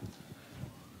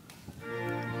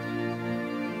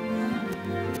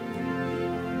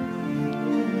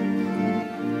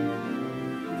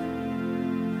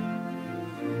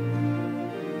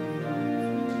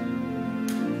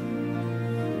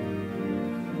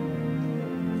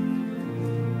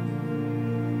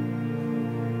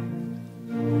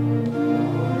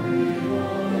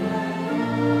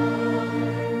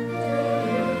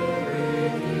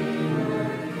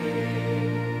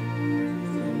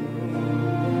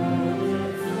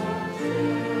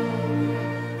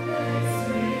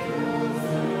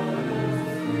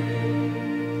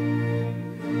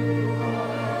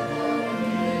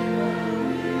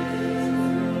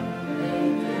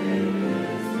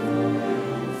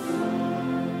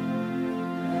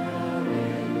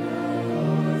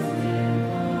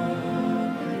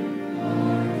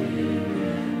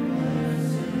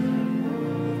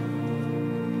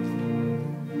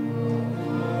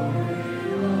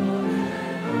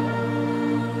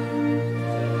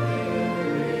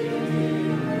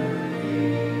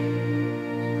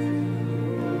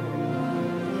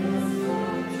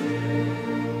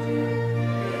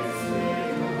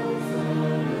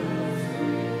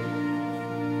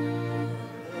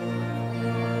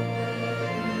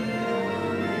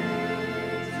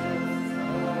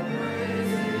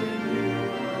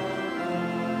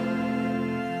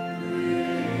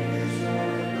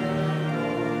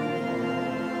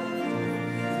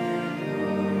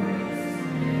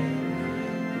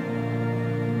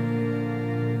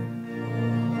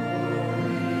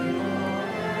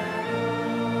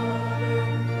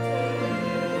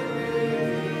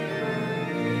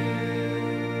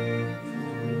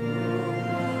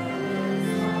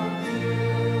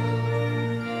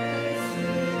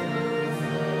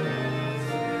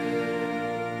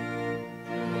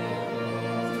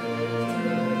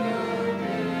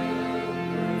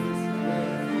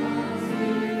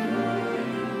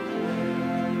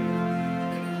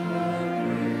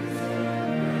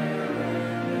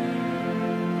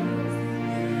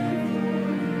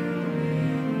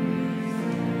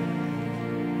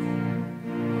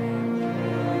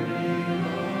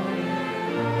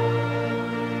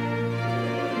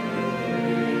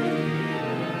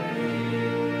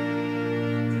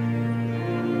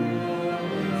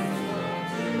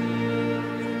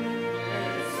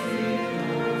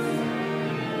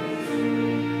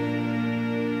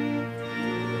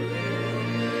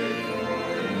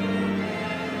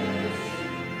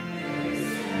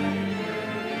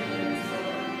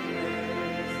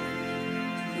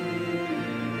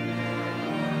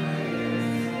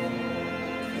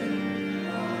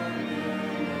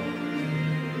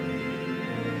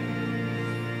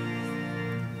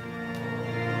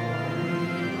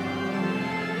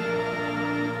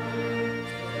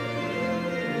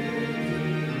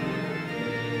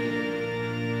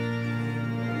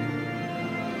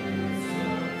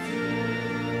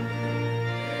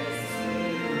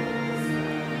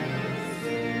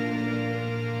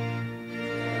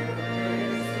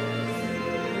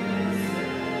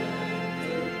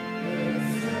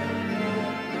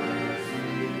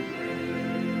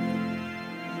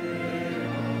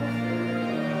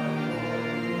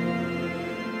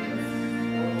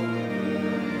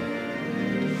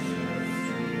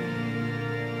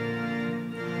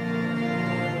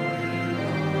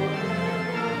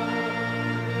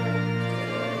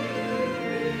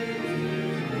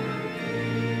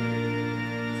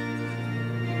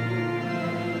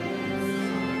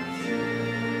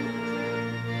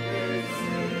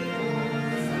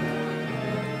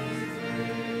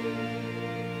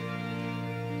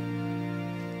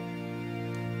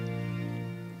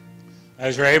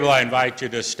 As you're able, I invite you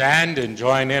to stand and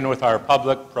join in with our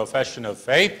public profession of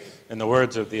faith in the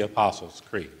words of the Apostles'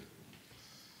 Creed.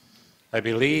 I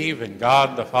believe in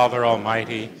God the Father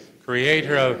Almighty,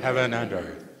 creator of heaven and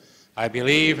earth. I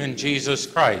believe in Jesus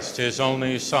Christ, his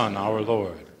only Son, our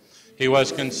Lord. He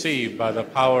was conceived by the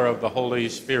power of the Holy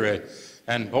Spirit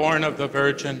and born of the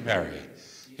Virgin Mary.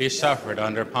 He suffered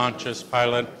under Pontius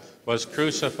Pilate, was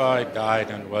crucified, died,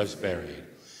 and was buried.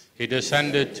 He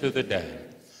descended to the dead.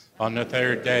 On the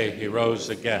third day he rose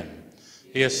again.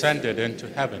 He ascended into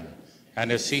heaven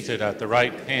and is seated at the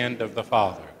right hand of the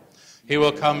Father. He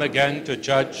will come again to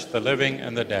judge the living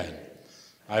and the dead.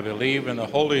 I believe in the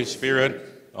Holy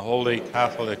Spirit, the Holy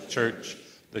Catholic Church,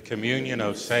 the communion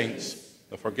of saints,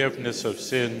 the forgiveness of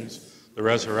sins, the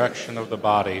resurrection of the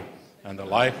body, and the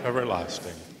life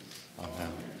everlasting.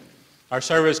 Amen. Our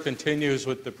service continues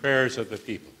with the prayers of the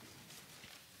people.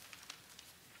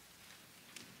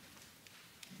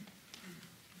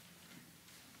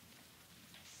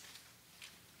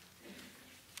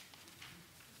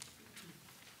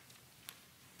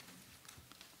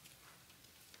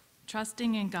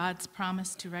 Trusting in God's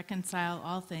promise to reconcile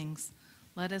all things,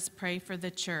 let us pray for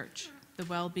the church, the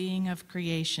well-being of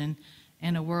creation,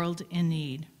 and a world in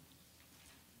need.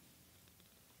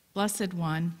 Blessed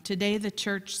One, today the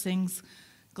church sings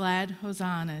glad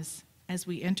hosannas as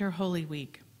we enter Holy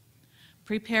Week.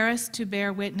 Prepare us to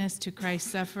bear witness to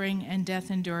Christ's suffering and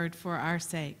death endured for our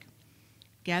sake.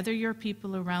 Gather your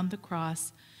people around the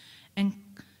cross and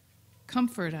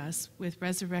comfort us with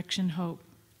resurrection hope.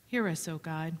 Hear us, O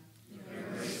God.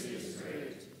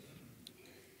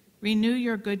 Renew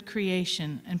your good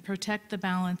creation and protect the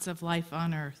balance of life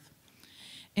on earth.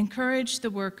 Encourage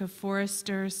the work of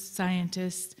foresters,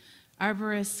 scientists,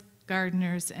 arborists,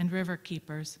 gardeners, and river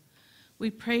keepers.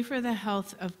 We pray for the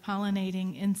health of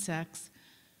pollinating insects,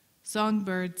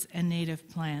 songbirds, and native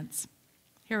plants.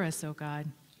 Hear us, O God.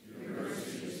 Your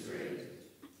mercy is great.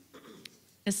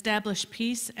 Establish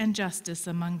peace and justice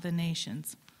among the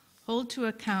nations. Hold to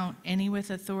account any with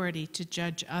authority to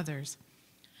judge others.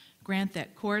 Grant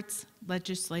that courts,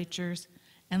 legislatures,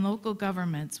 and local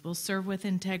governments will serve with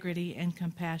integrity and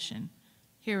compassion.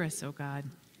 Hear us, O God.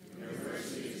 Your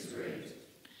mercy is great.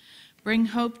 Bring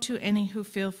hope to any who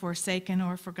feel forsaken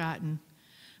or forgotten.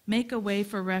 Make a way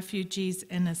for refugees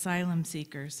and asylum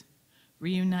seekers.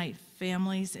 Reunite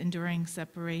families enduring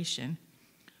separation.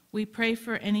 We pray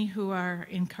for any who are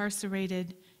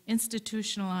incarcerated,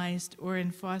 institutionalized, or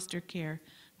in foster care,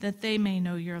 that they may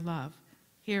know your love.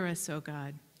 Hear us, O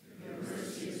God. Your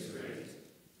mercy is great.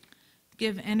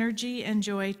 Give energy and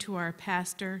joy to our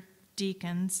pastor,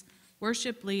 deacons,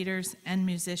 worship leaders, and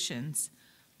musicians.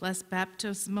 Bless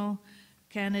baptismal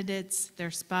candidates,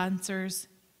 their sponsors,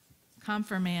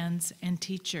 confirmands, and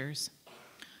teachers.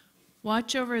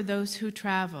 Watch over those who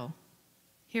travel.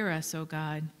 Hear us, O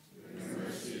God. Your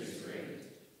mercy is great.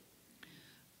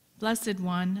 Blessed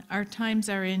One, our times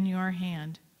are in your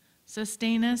hand.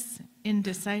 Sustain us in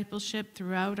discipleship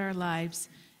throughout our lives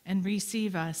and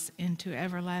receive us into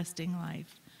everlasting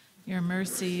life. Your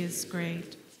mercy is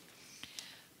great.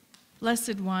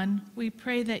 Blessed One, we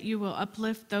pray that you will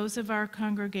uplift those of our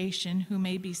congregation who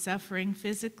may be suffering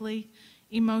physically,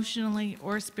 emotionally,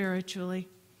 or spiritually.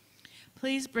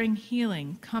 Please bring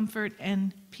healing, comfort,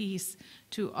 and peace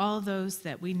to all those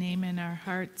that we name in our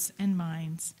hearts and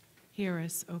minds. Hear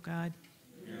us, O God.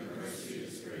 Your mercy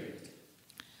is great.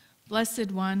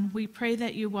 Blessed One, we pray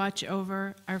that you watch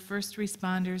over our first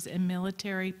responders and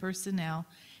military personnel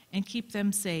and keep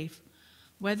them safe,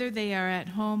 whether they are at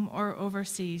home or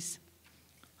overseas.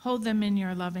 Hold them in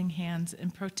your loving hands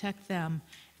and protect them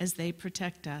as they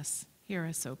protect us. Hear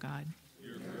us, O God.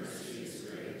 Your mercy is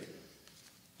great.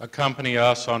 Accompany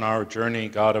us on our journey,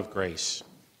 God of grace,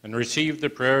 and receive the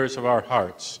prayers of our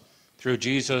hearts through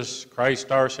Jesus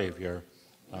Christ our Savior.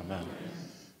 Amen.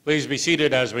 Please be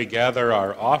seated as we gather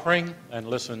our offering and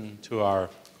listen to our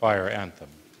choir anthem.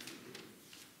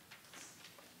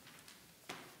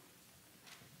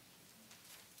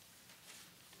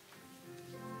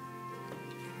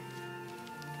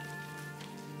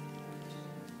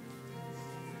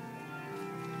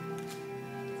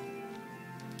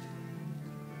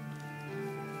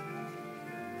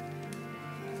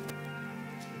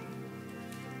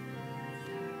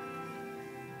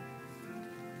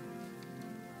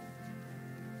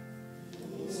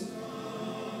 Hosanna,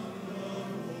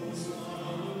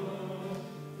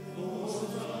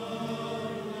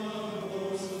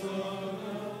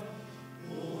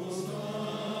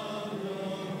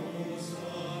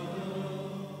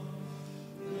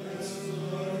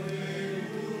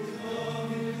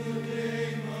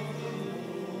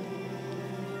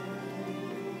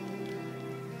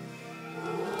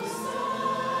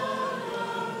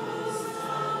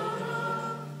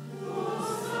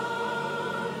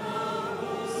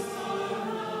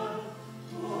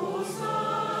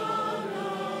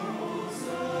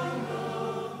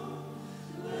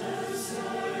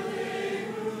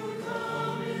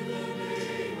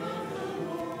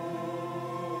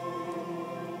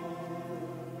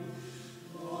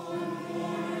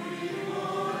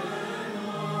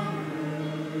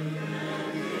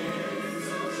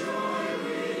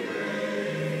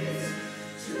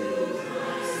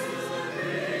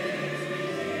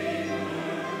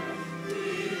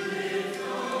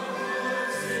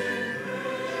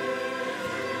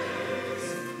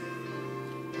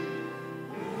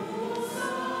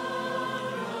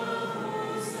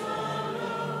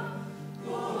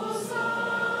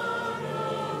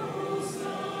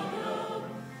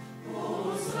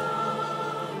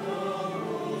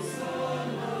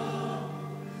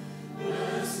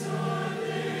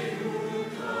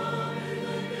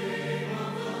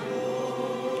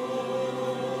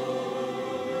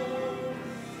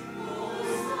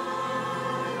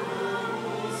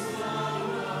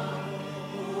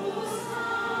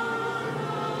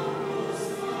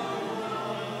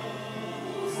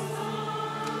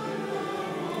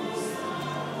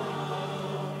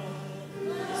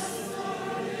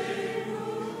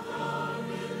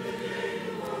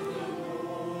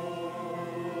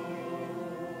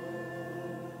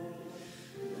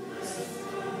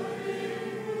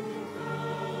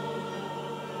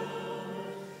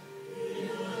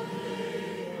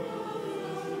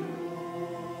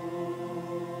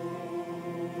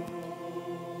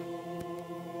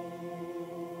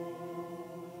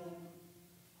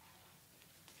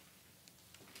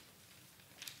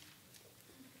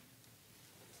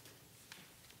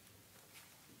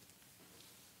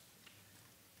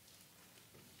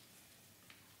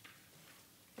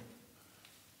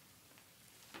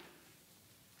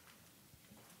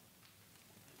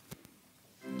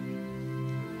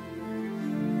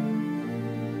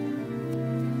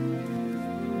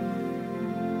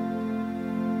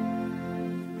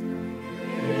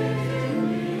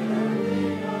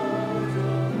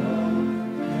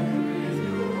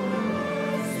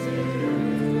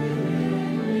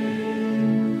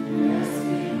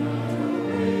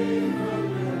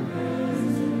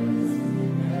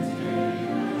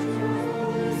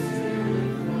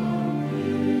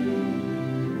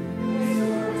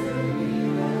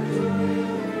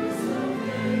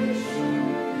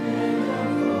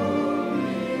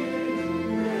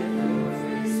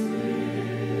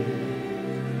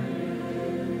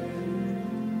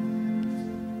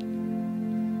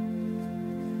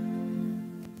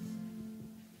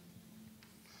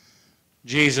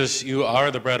 Jesus, you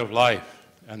are the bread of life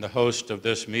and the host of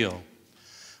this meal.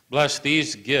 Bless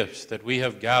these gifts that we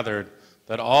have gathered,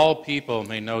 that all people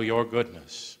may know your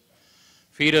goodness.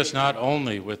 Feed us not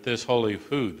only with this holy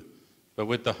food, but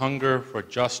with the hunger for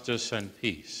justice and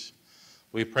peace.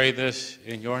 We pray this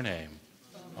in your name.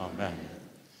 Amen.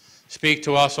 Speak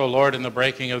to us, O Lord, in the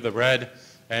breaking of the bread,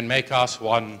 and make us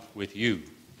one with you.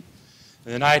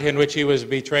 In the night in which he was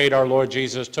betrayed, our Lord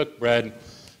Jesus took bread,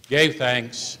 gave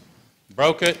thanks,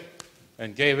 broke it,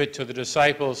 and gave it to the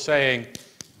disciples, saying,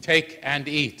 "Take and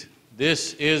eat.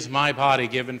 This is my body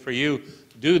given for you.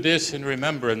 Do this in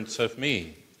remembrance of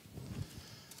me."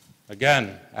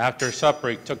 Again, after supper,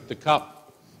 he took the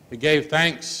cup. He gave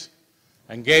thanks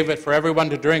and gave it for everyone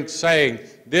to drink, saying,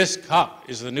 "This cup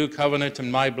is the new covenant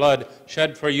in my blood,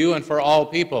 shed for you and for all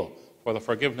people, for the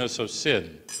forgiveness of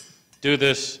sin. Do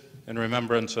this in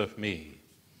remembrance of me."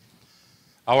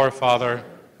 Our Father,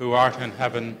 who art in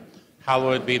heaven,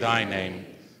 hallowed be thy name.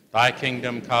 Thy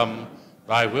kingdom come,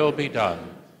 thy will be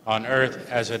done, on earth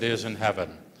as it is in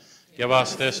heaven. Give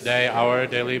us this day our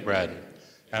daily bread,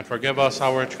 and forgive us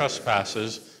our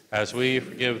trespasses, as we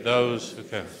forgive those who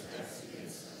trespass.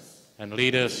 And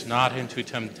lead us not into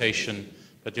temptation,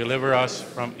 but deliver us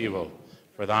from evil.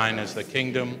 For thine is the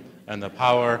kingdom, and the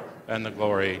power, and the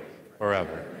glory,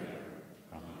 forever.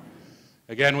 Amen.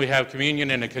 Again, we have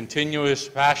communion in a continuous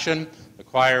fashion. The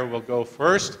choir will go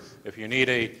first. If you need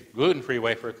a gluten-free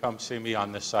wafer, come see me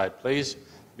on this side, please.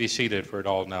 Be seated, for it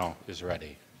all now is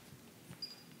ready.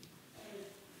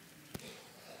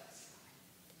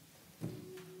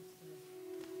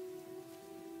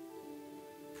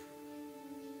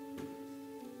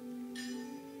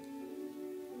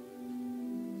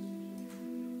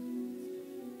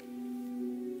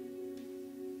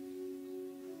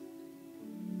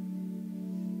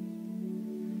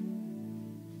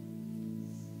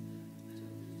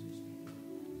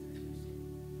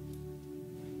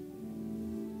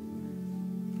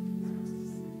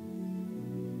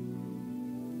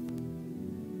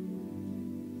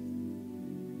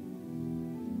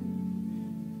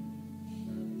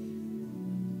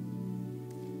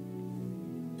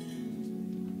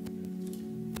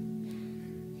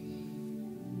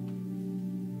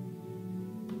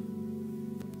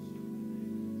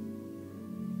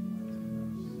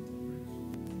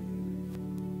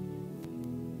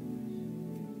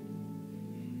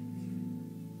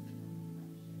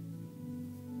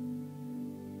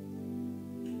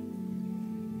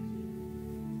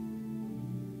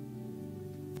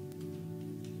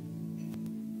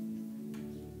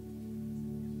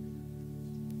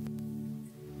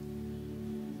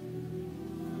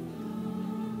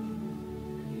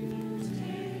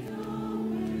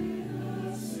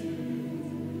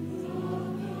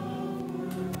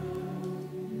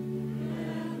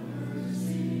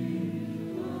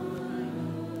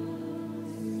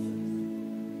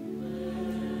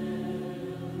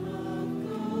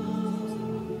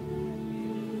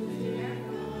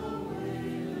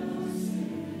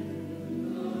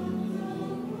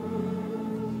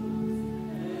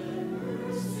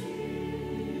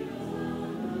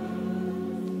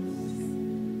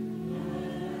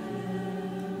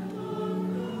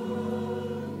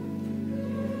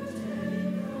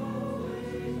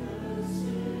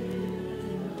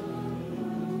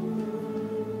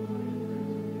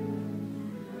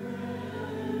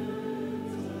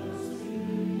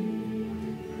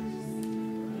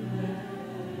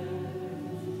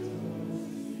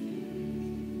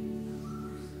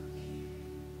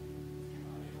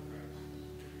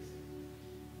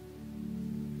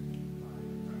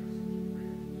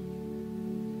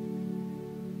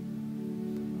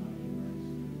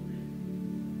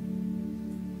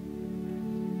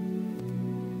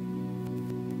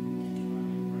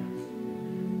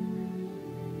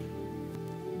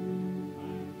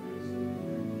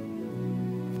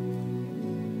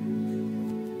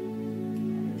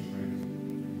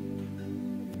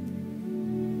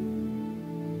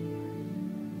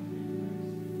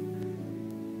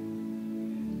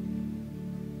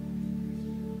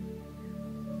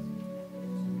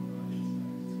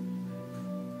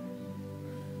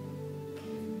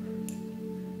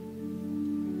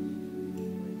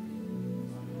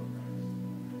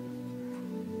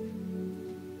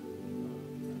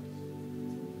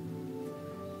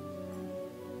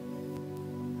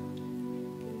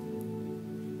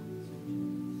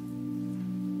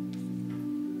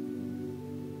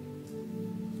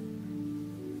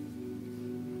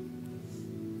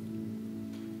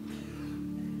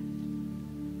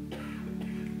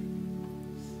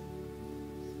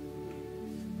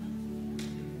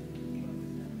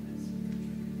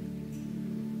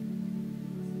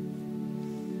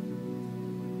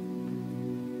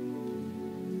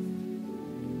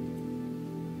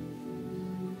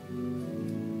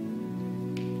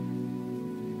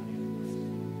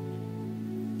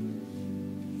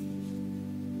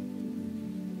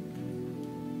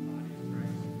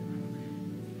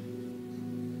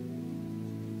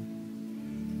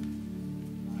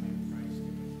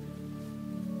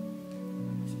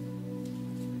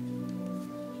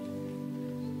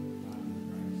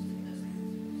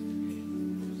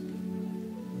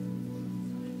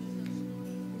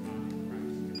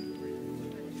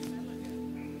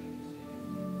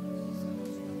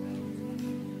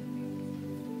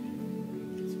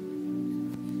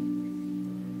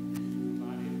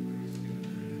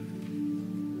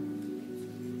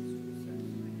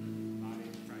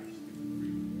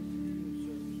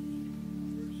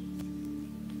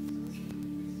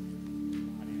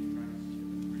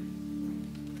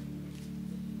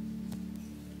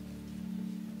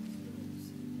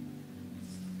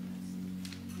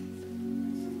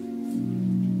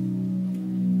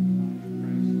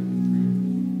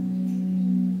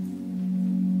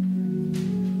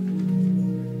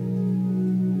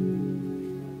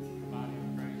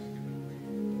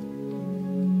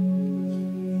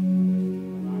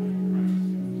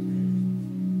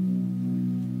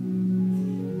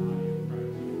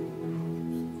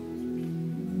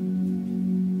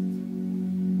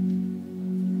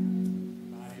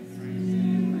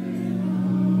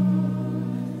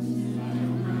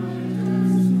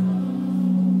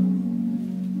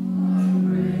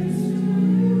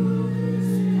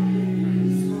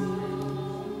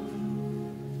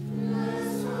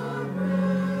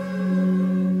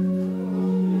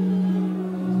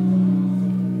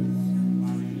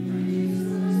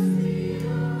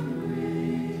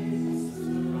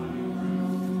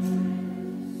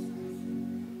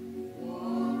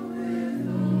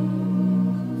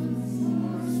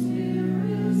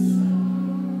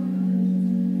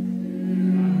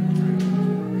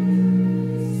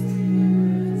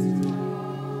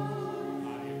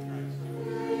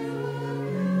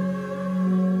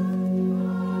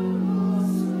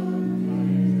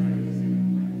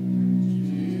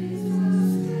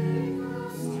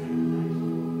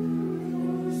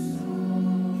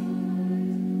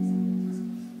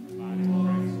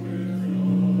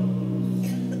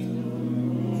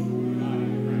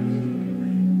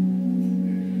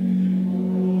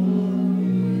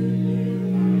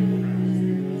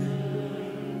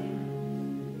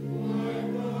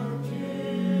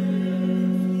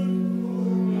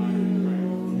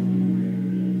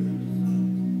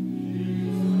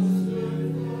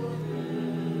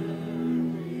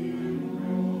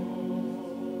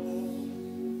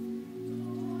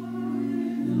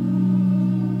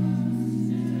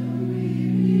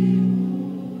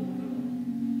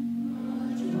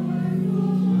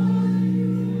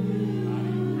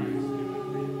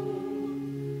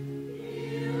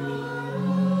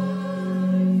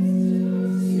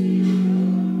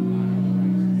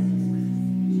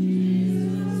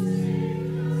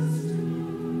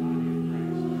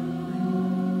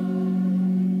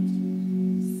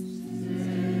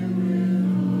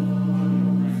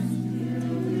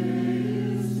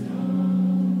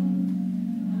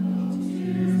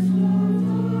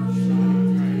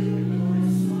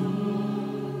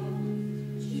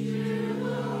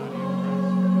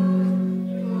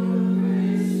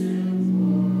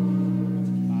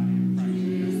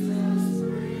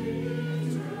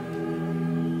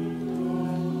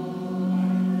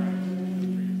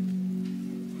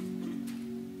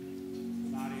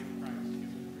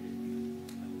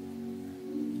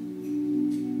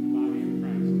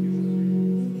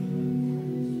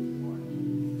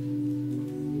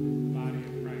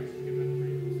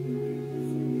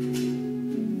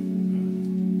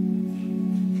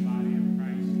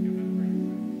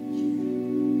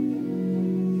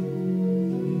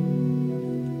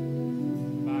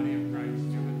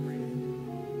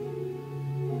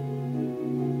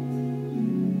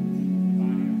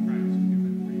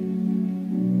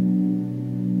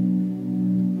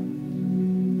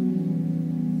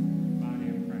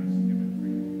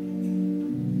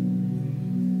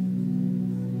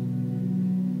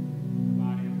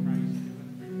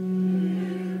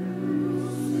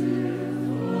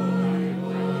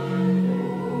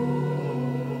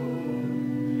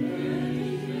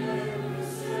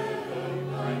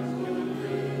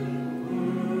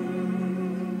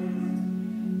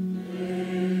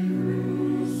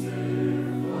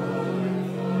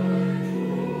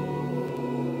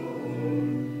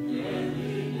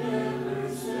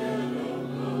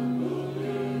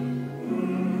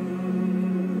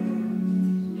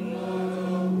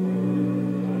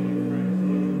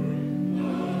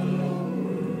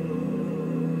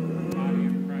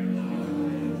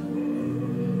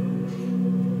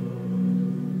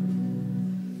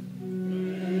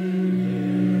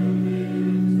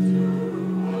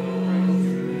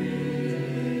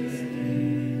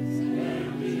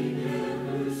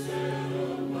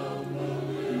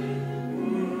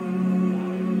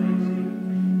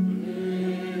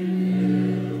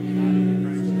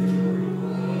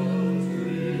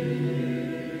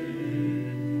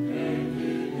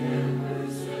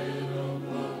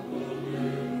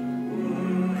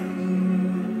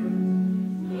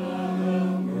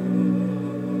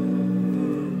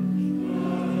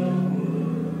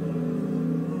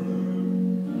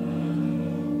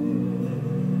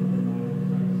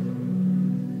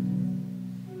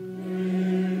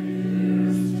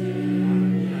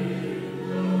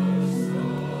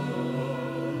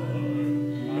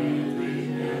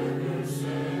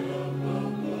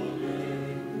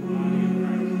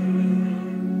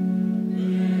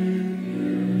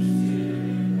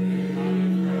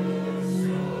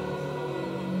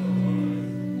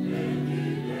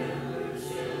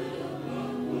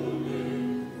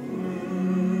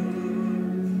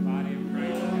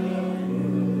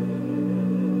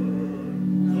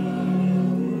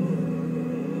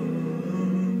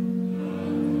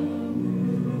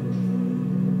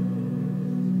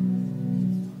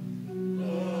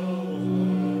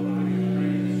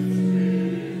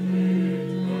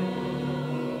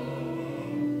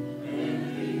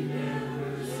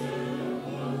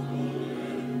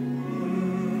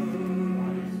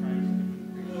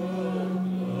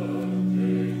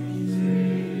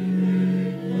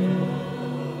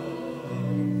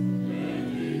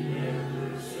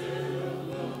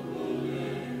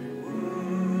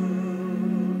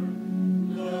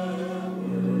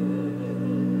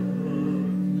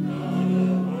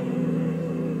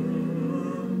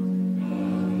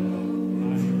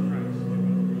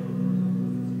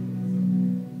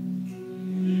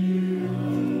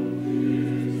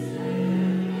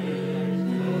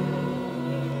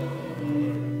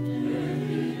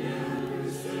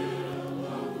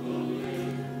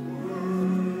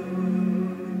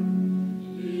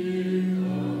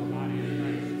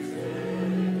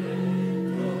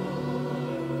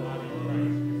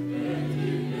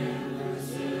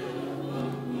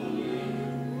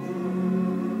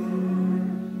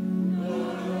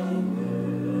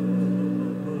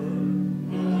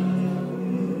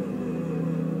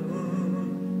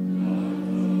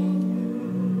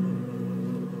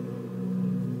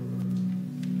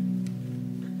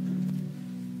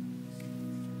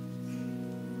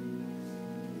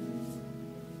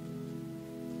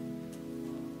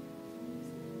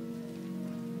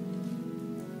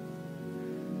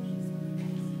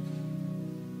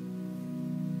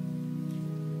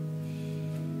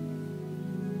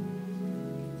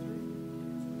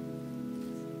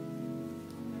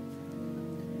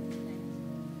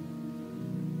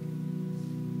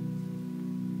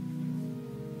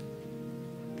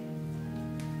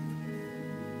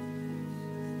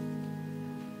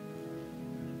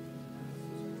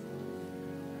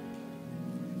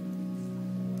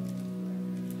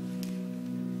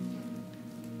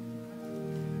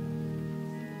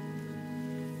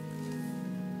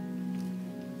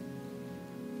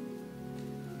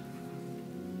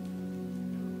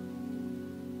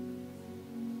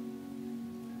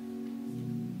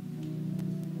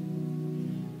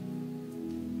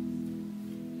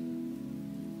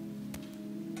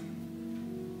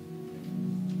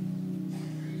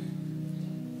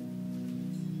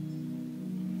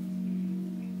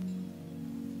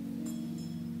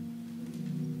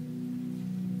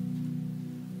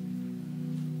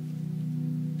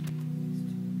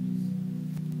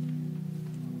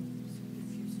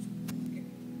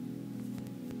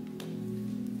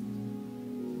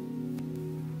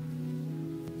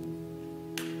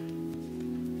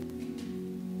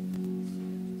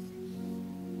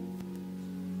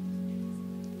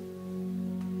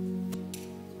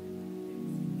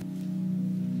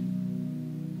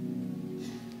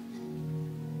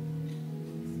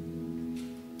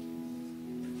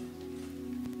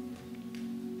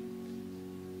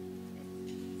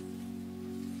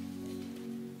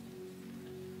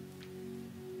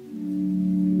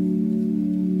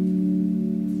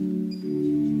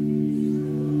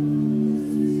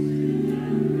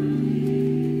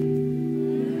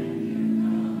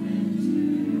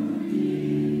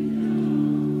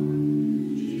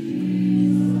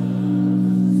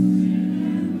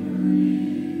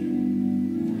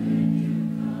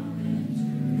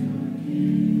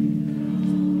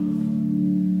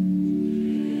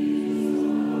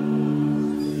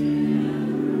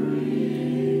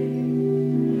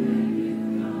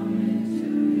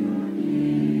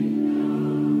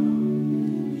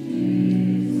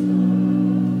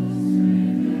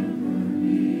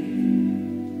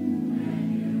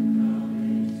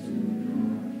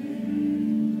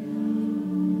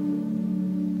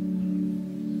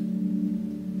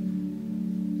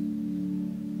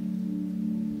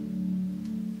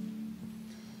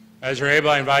 As you're able,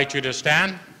 I invite you to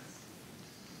stand.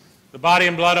 The body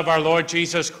and blood of our Lord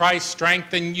Jesus Christ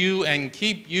strengthen you and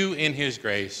keep you in his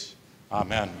grace.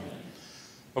 Amen.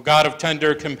 O God of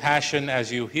tender compassion, as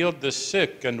you healed the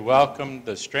sick and welcomed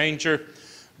the stranger,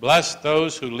 bless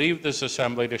those who leave this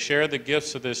assembly to share the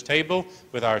gifts of this table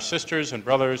with our sisters and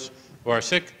brothers who are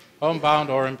sick, homebound,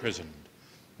 or imprisoned.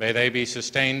 May they be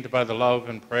sustained by the love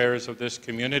and prayers of this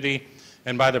community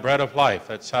and by the bread of life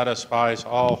that satisfies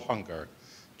all hunger.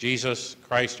 Jesus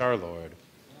Christ our Lord.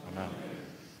 Amen.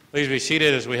 Please be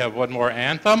seated as we have one more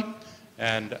anthem.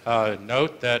 And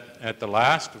note that at the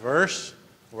last verse,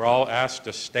 we're all asked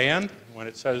to stand when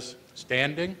it says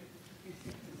standing.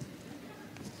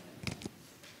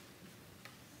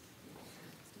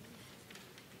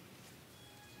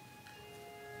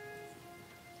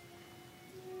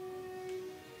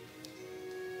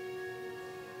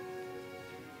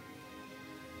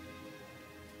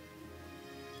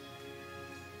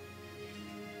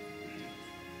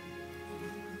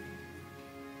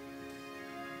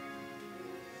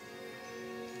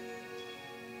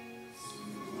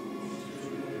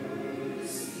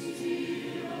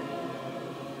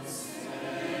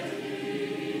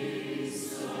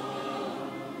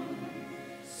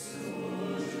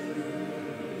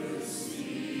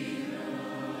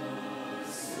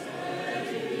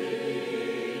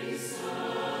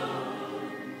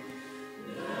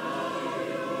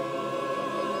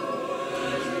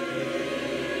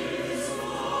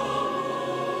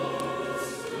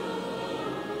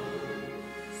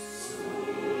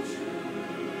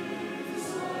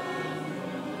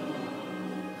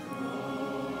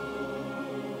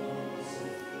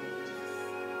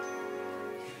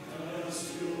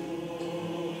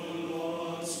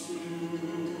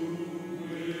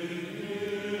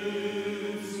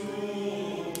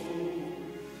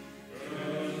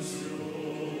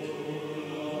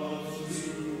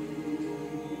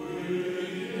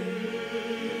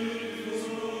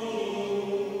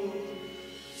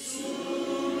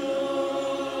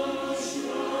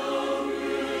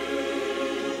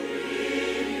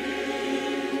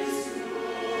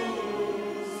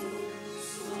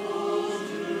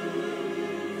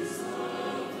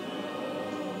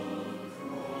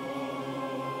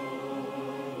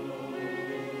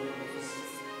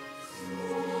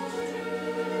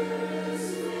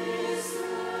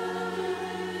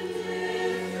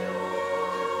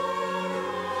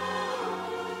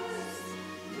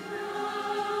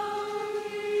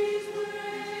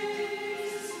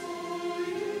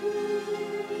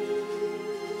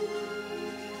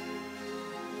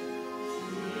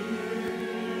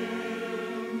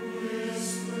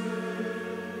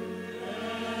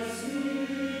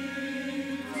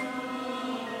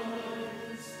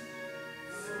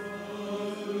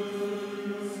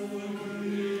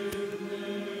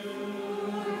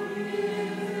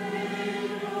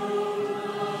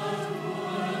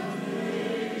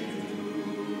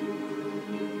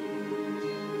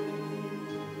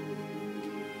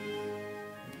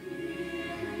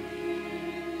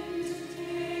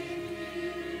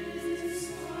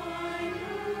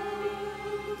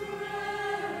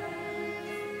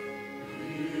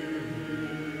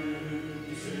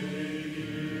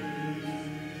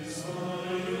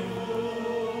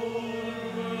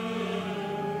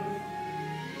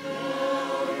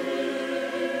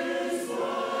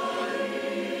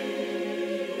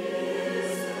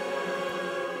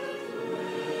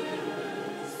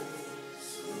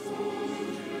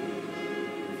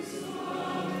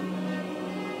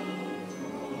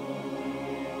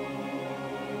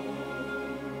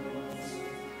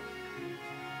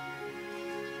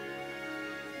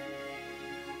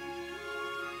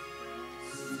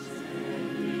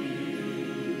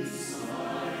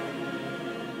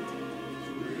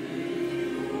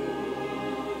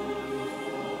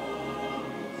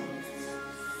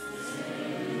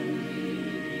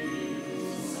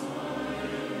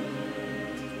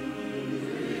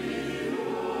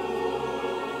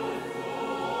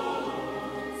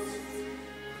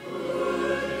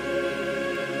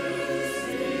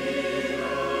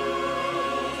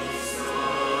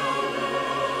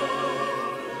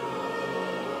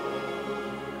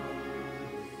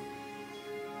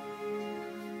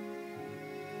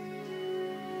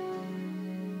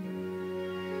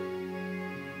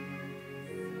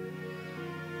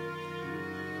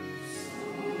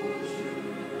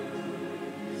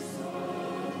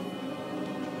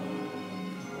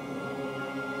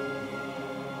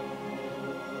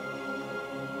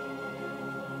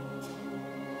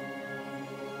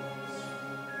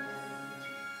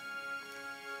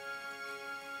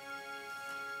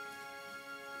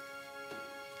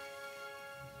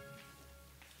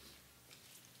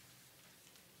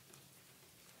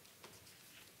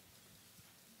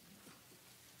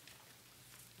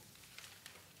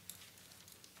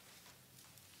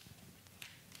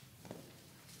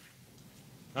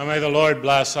 Now may the Lord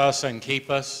bless us and keep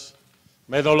us.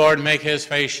 May the Lord make his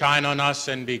face shine on us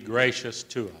and be gracious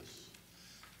to us.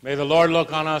 May the Lord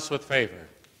look on us with favor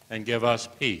and give us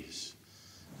peace.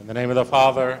 In the name of the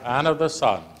Father, and of the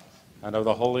Son, and of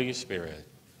the Holy Spirit.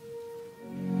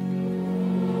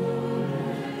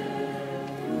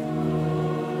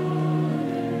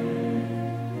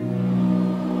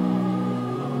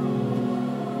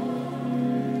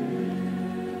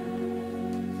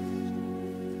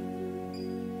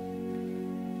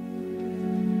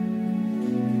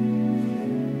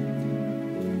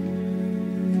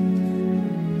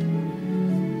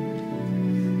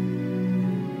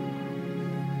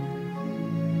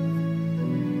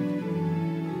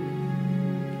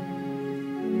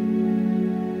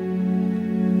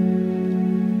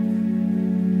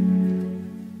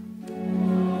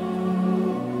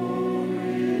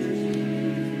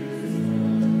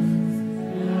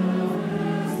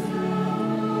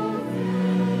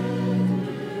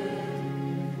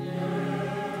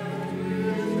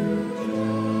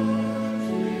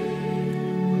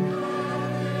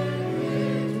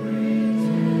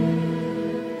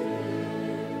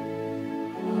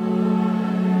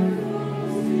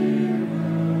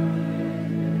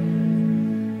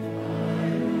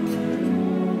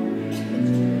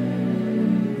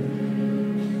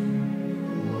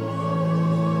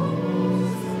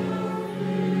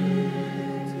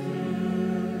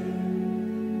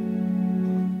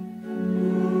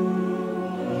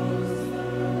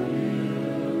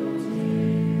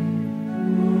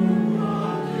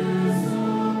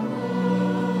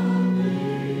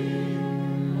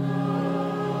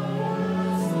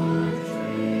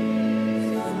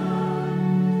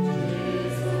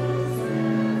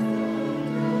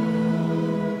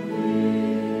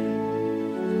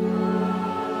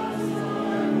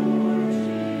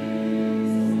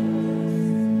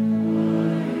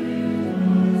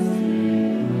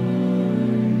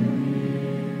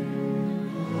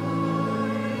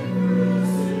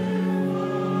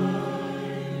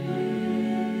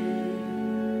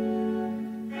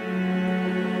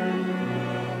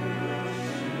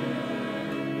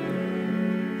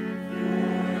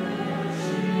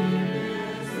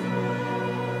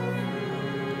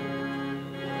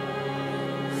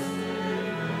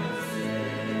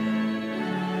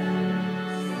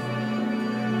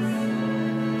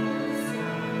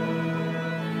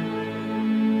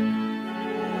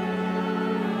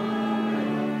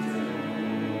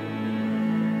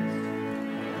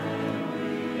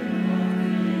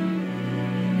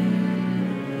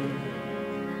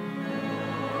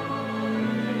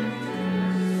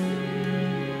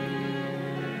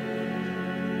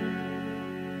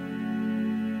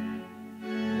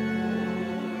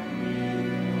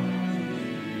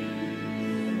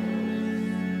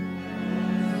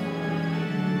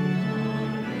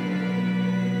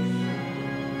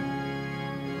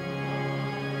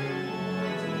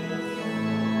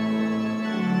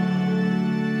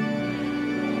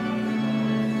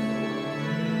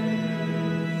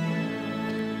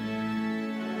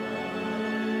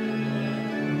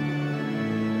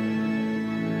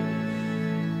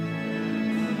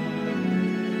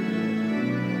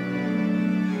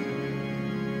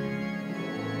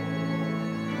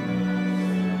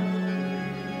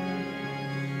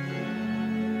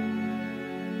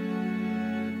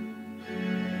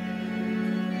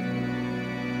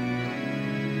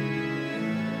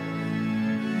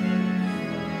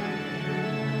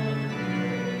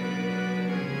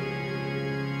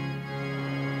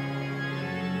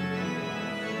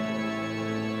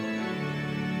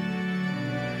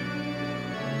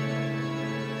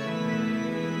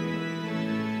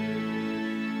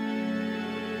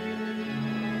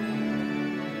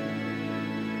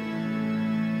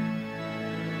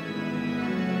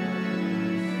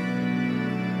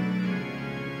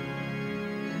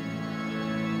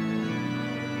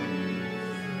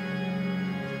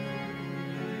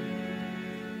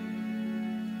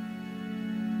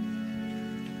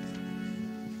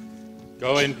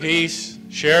 Go in peace,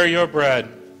 share your bread.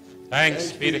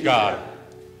 Thanks be to God.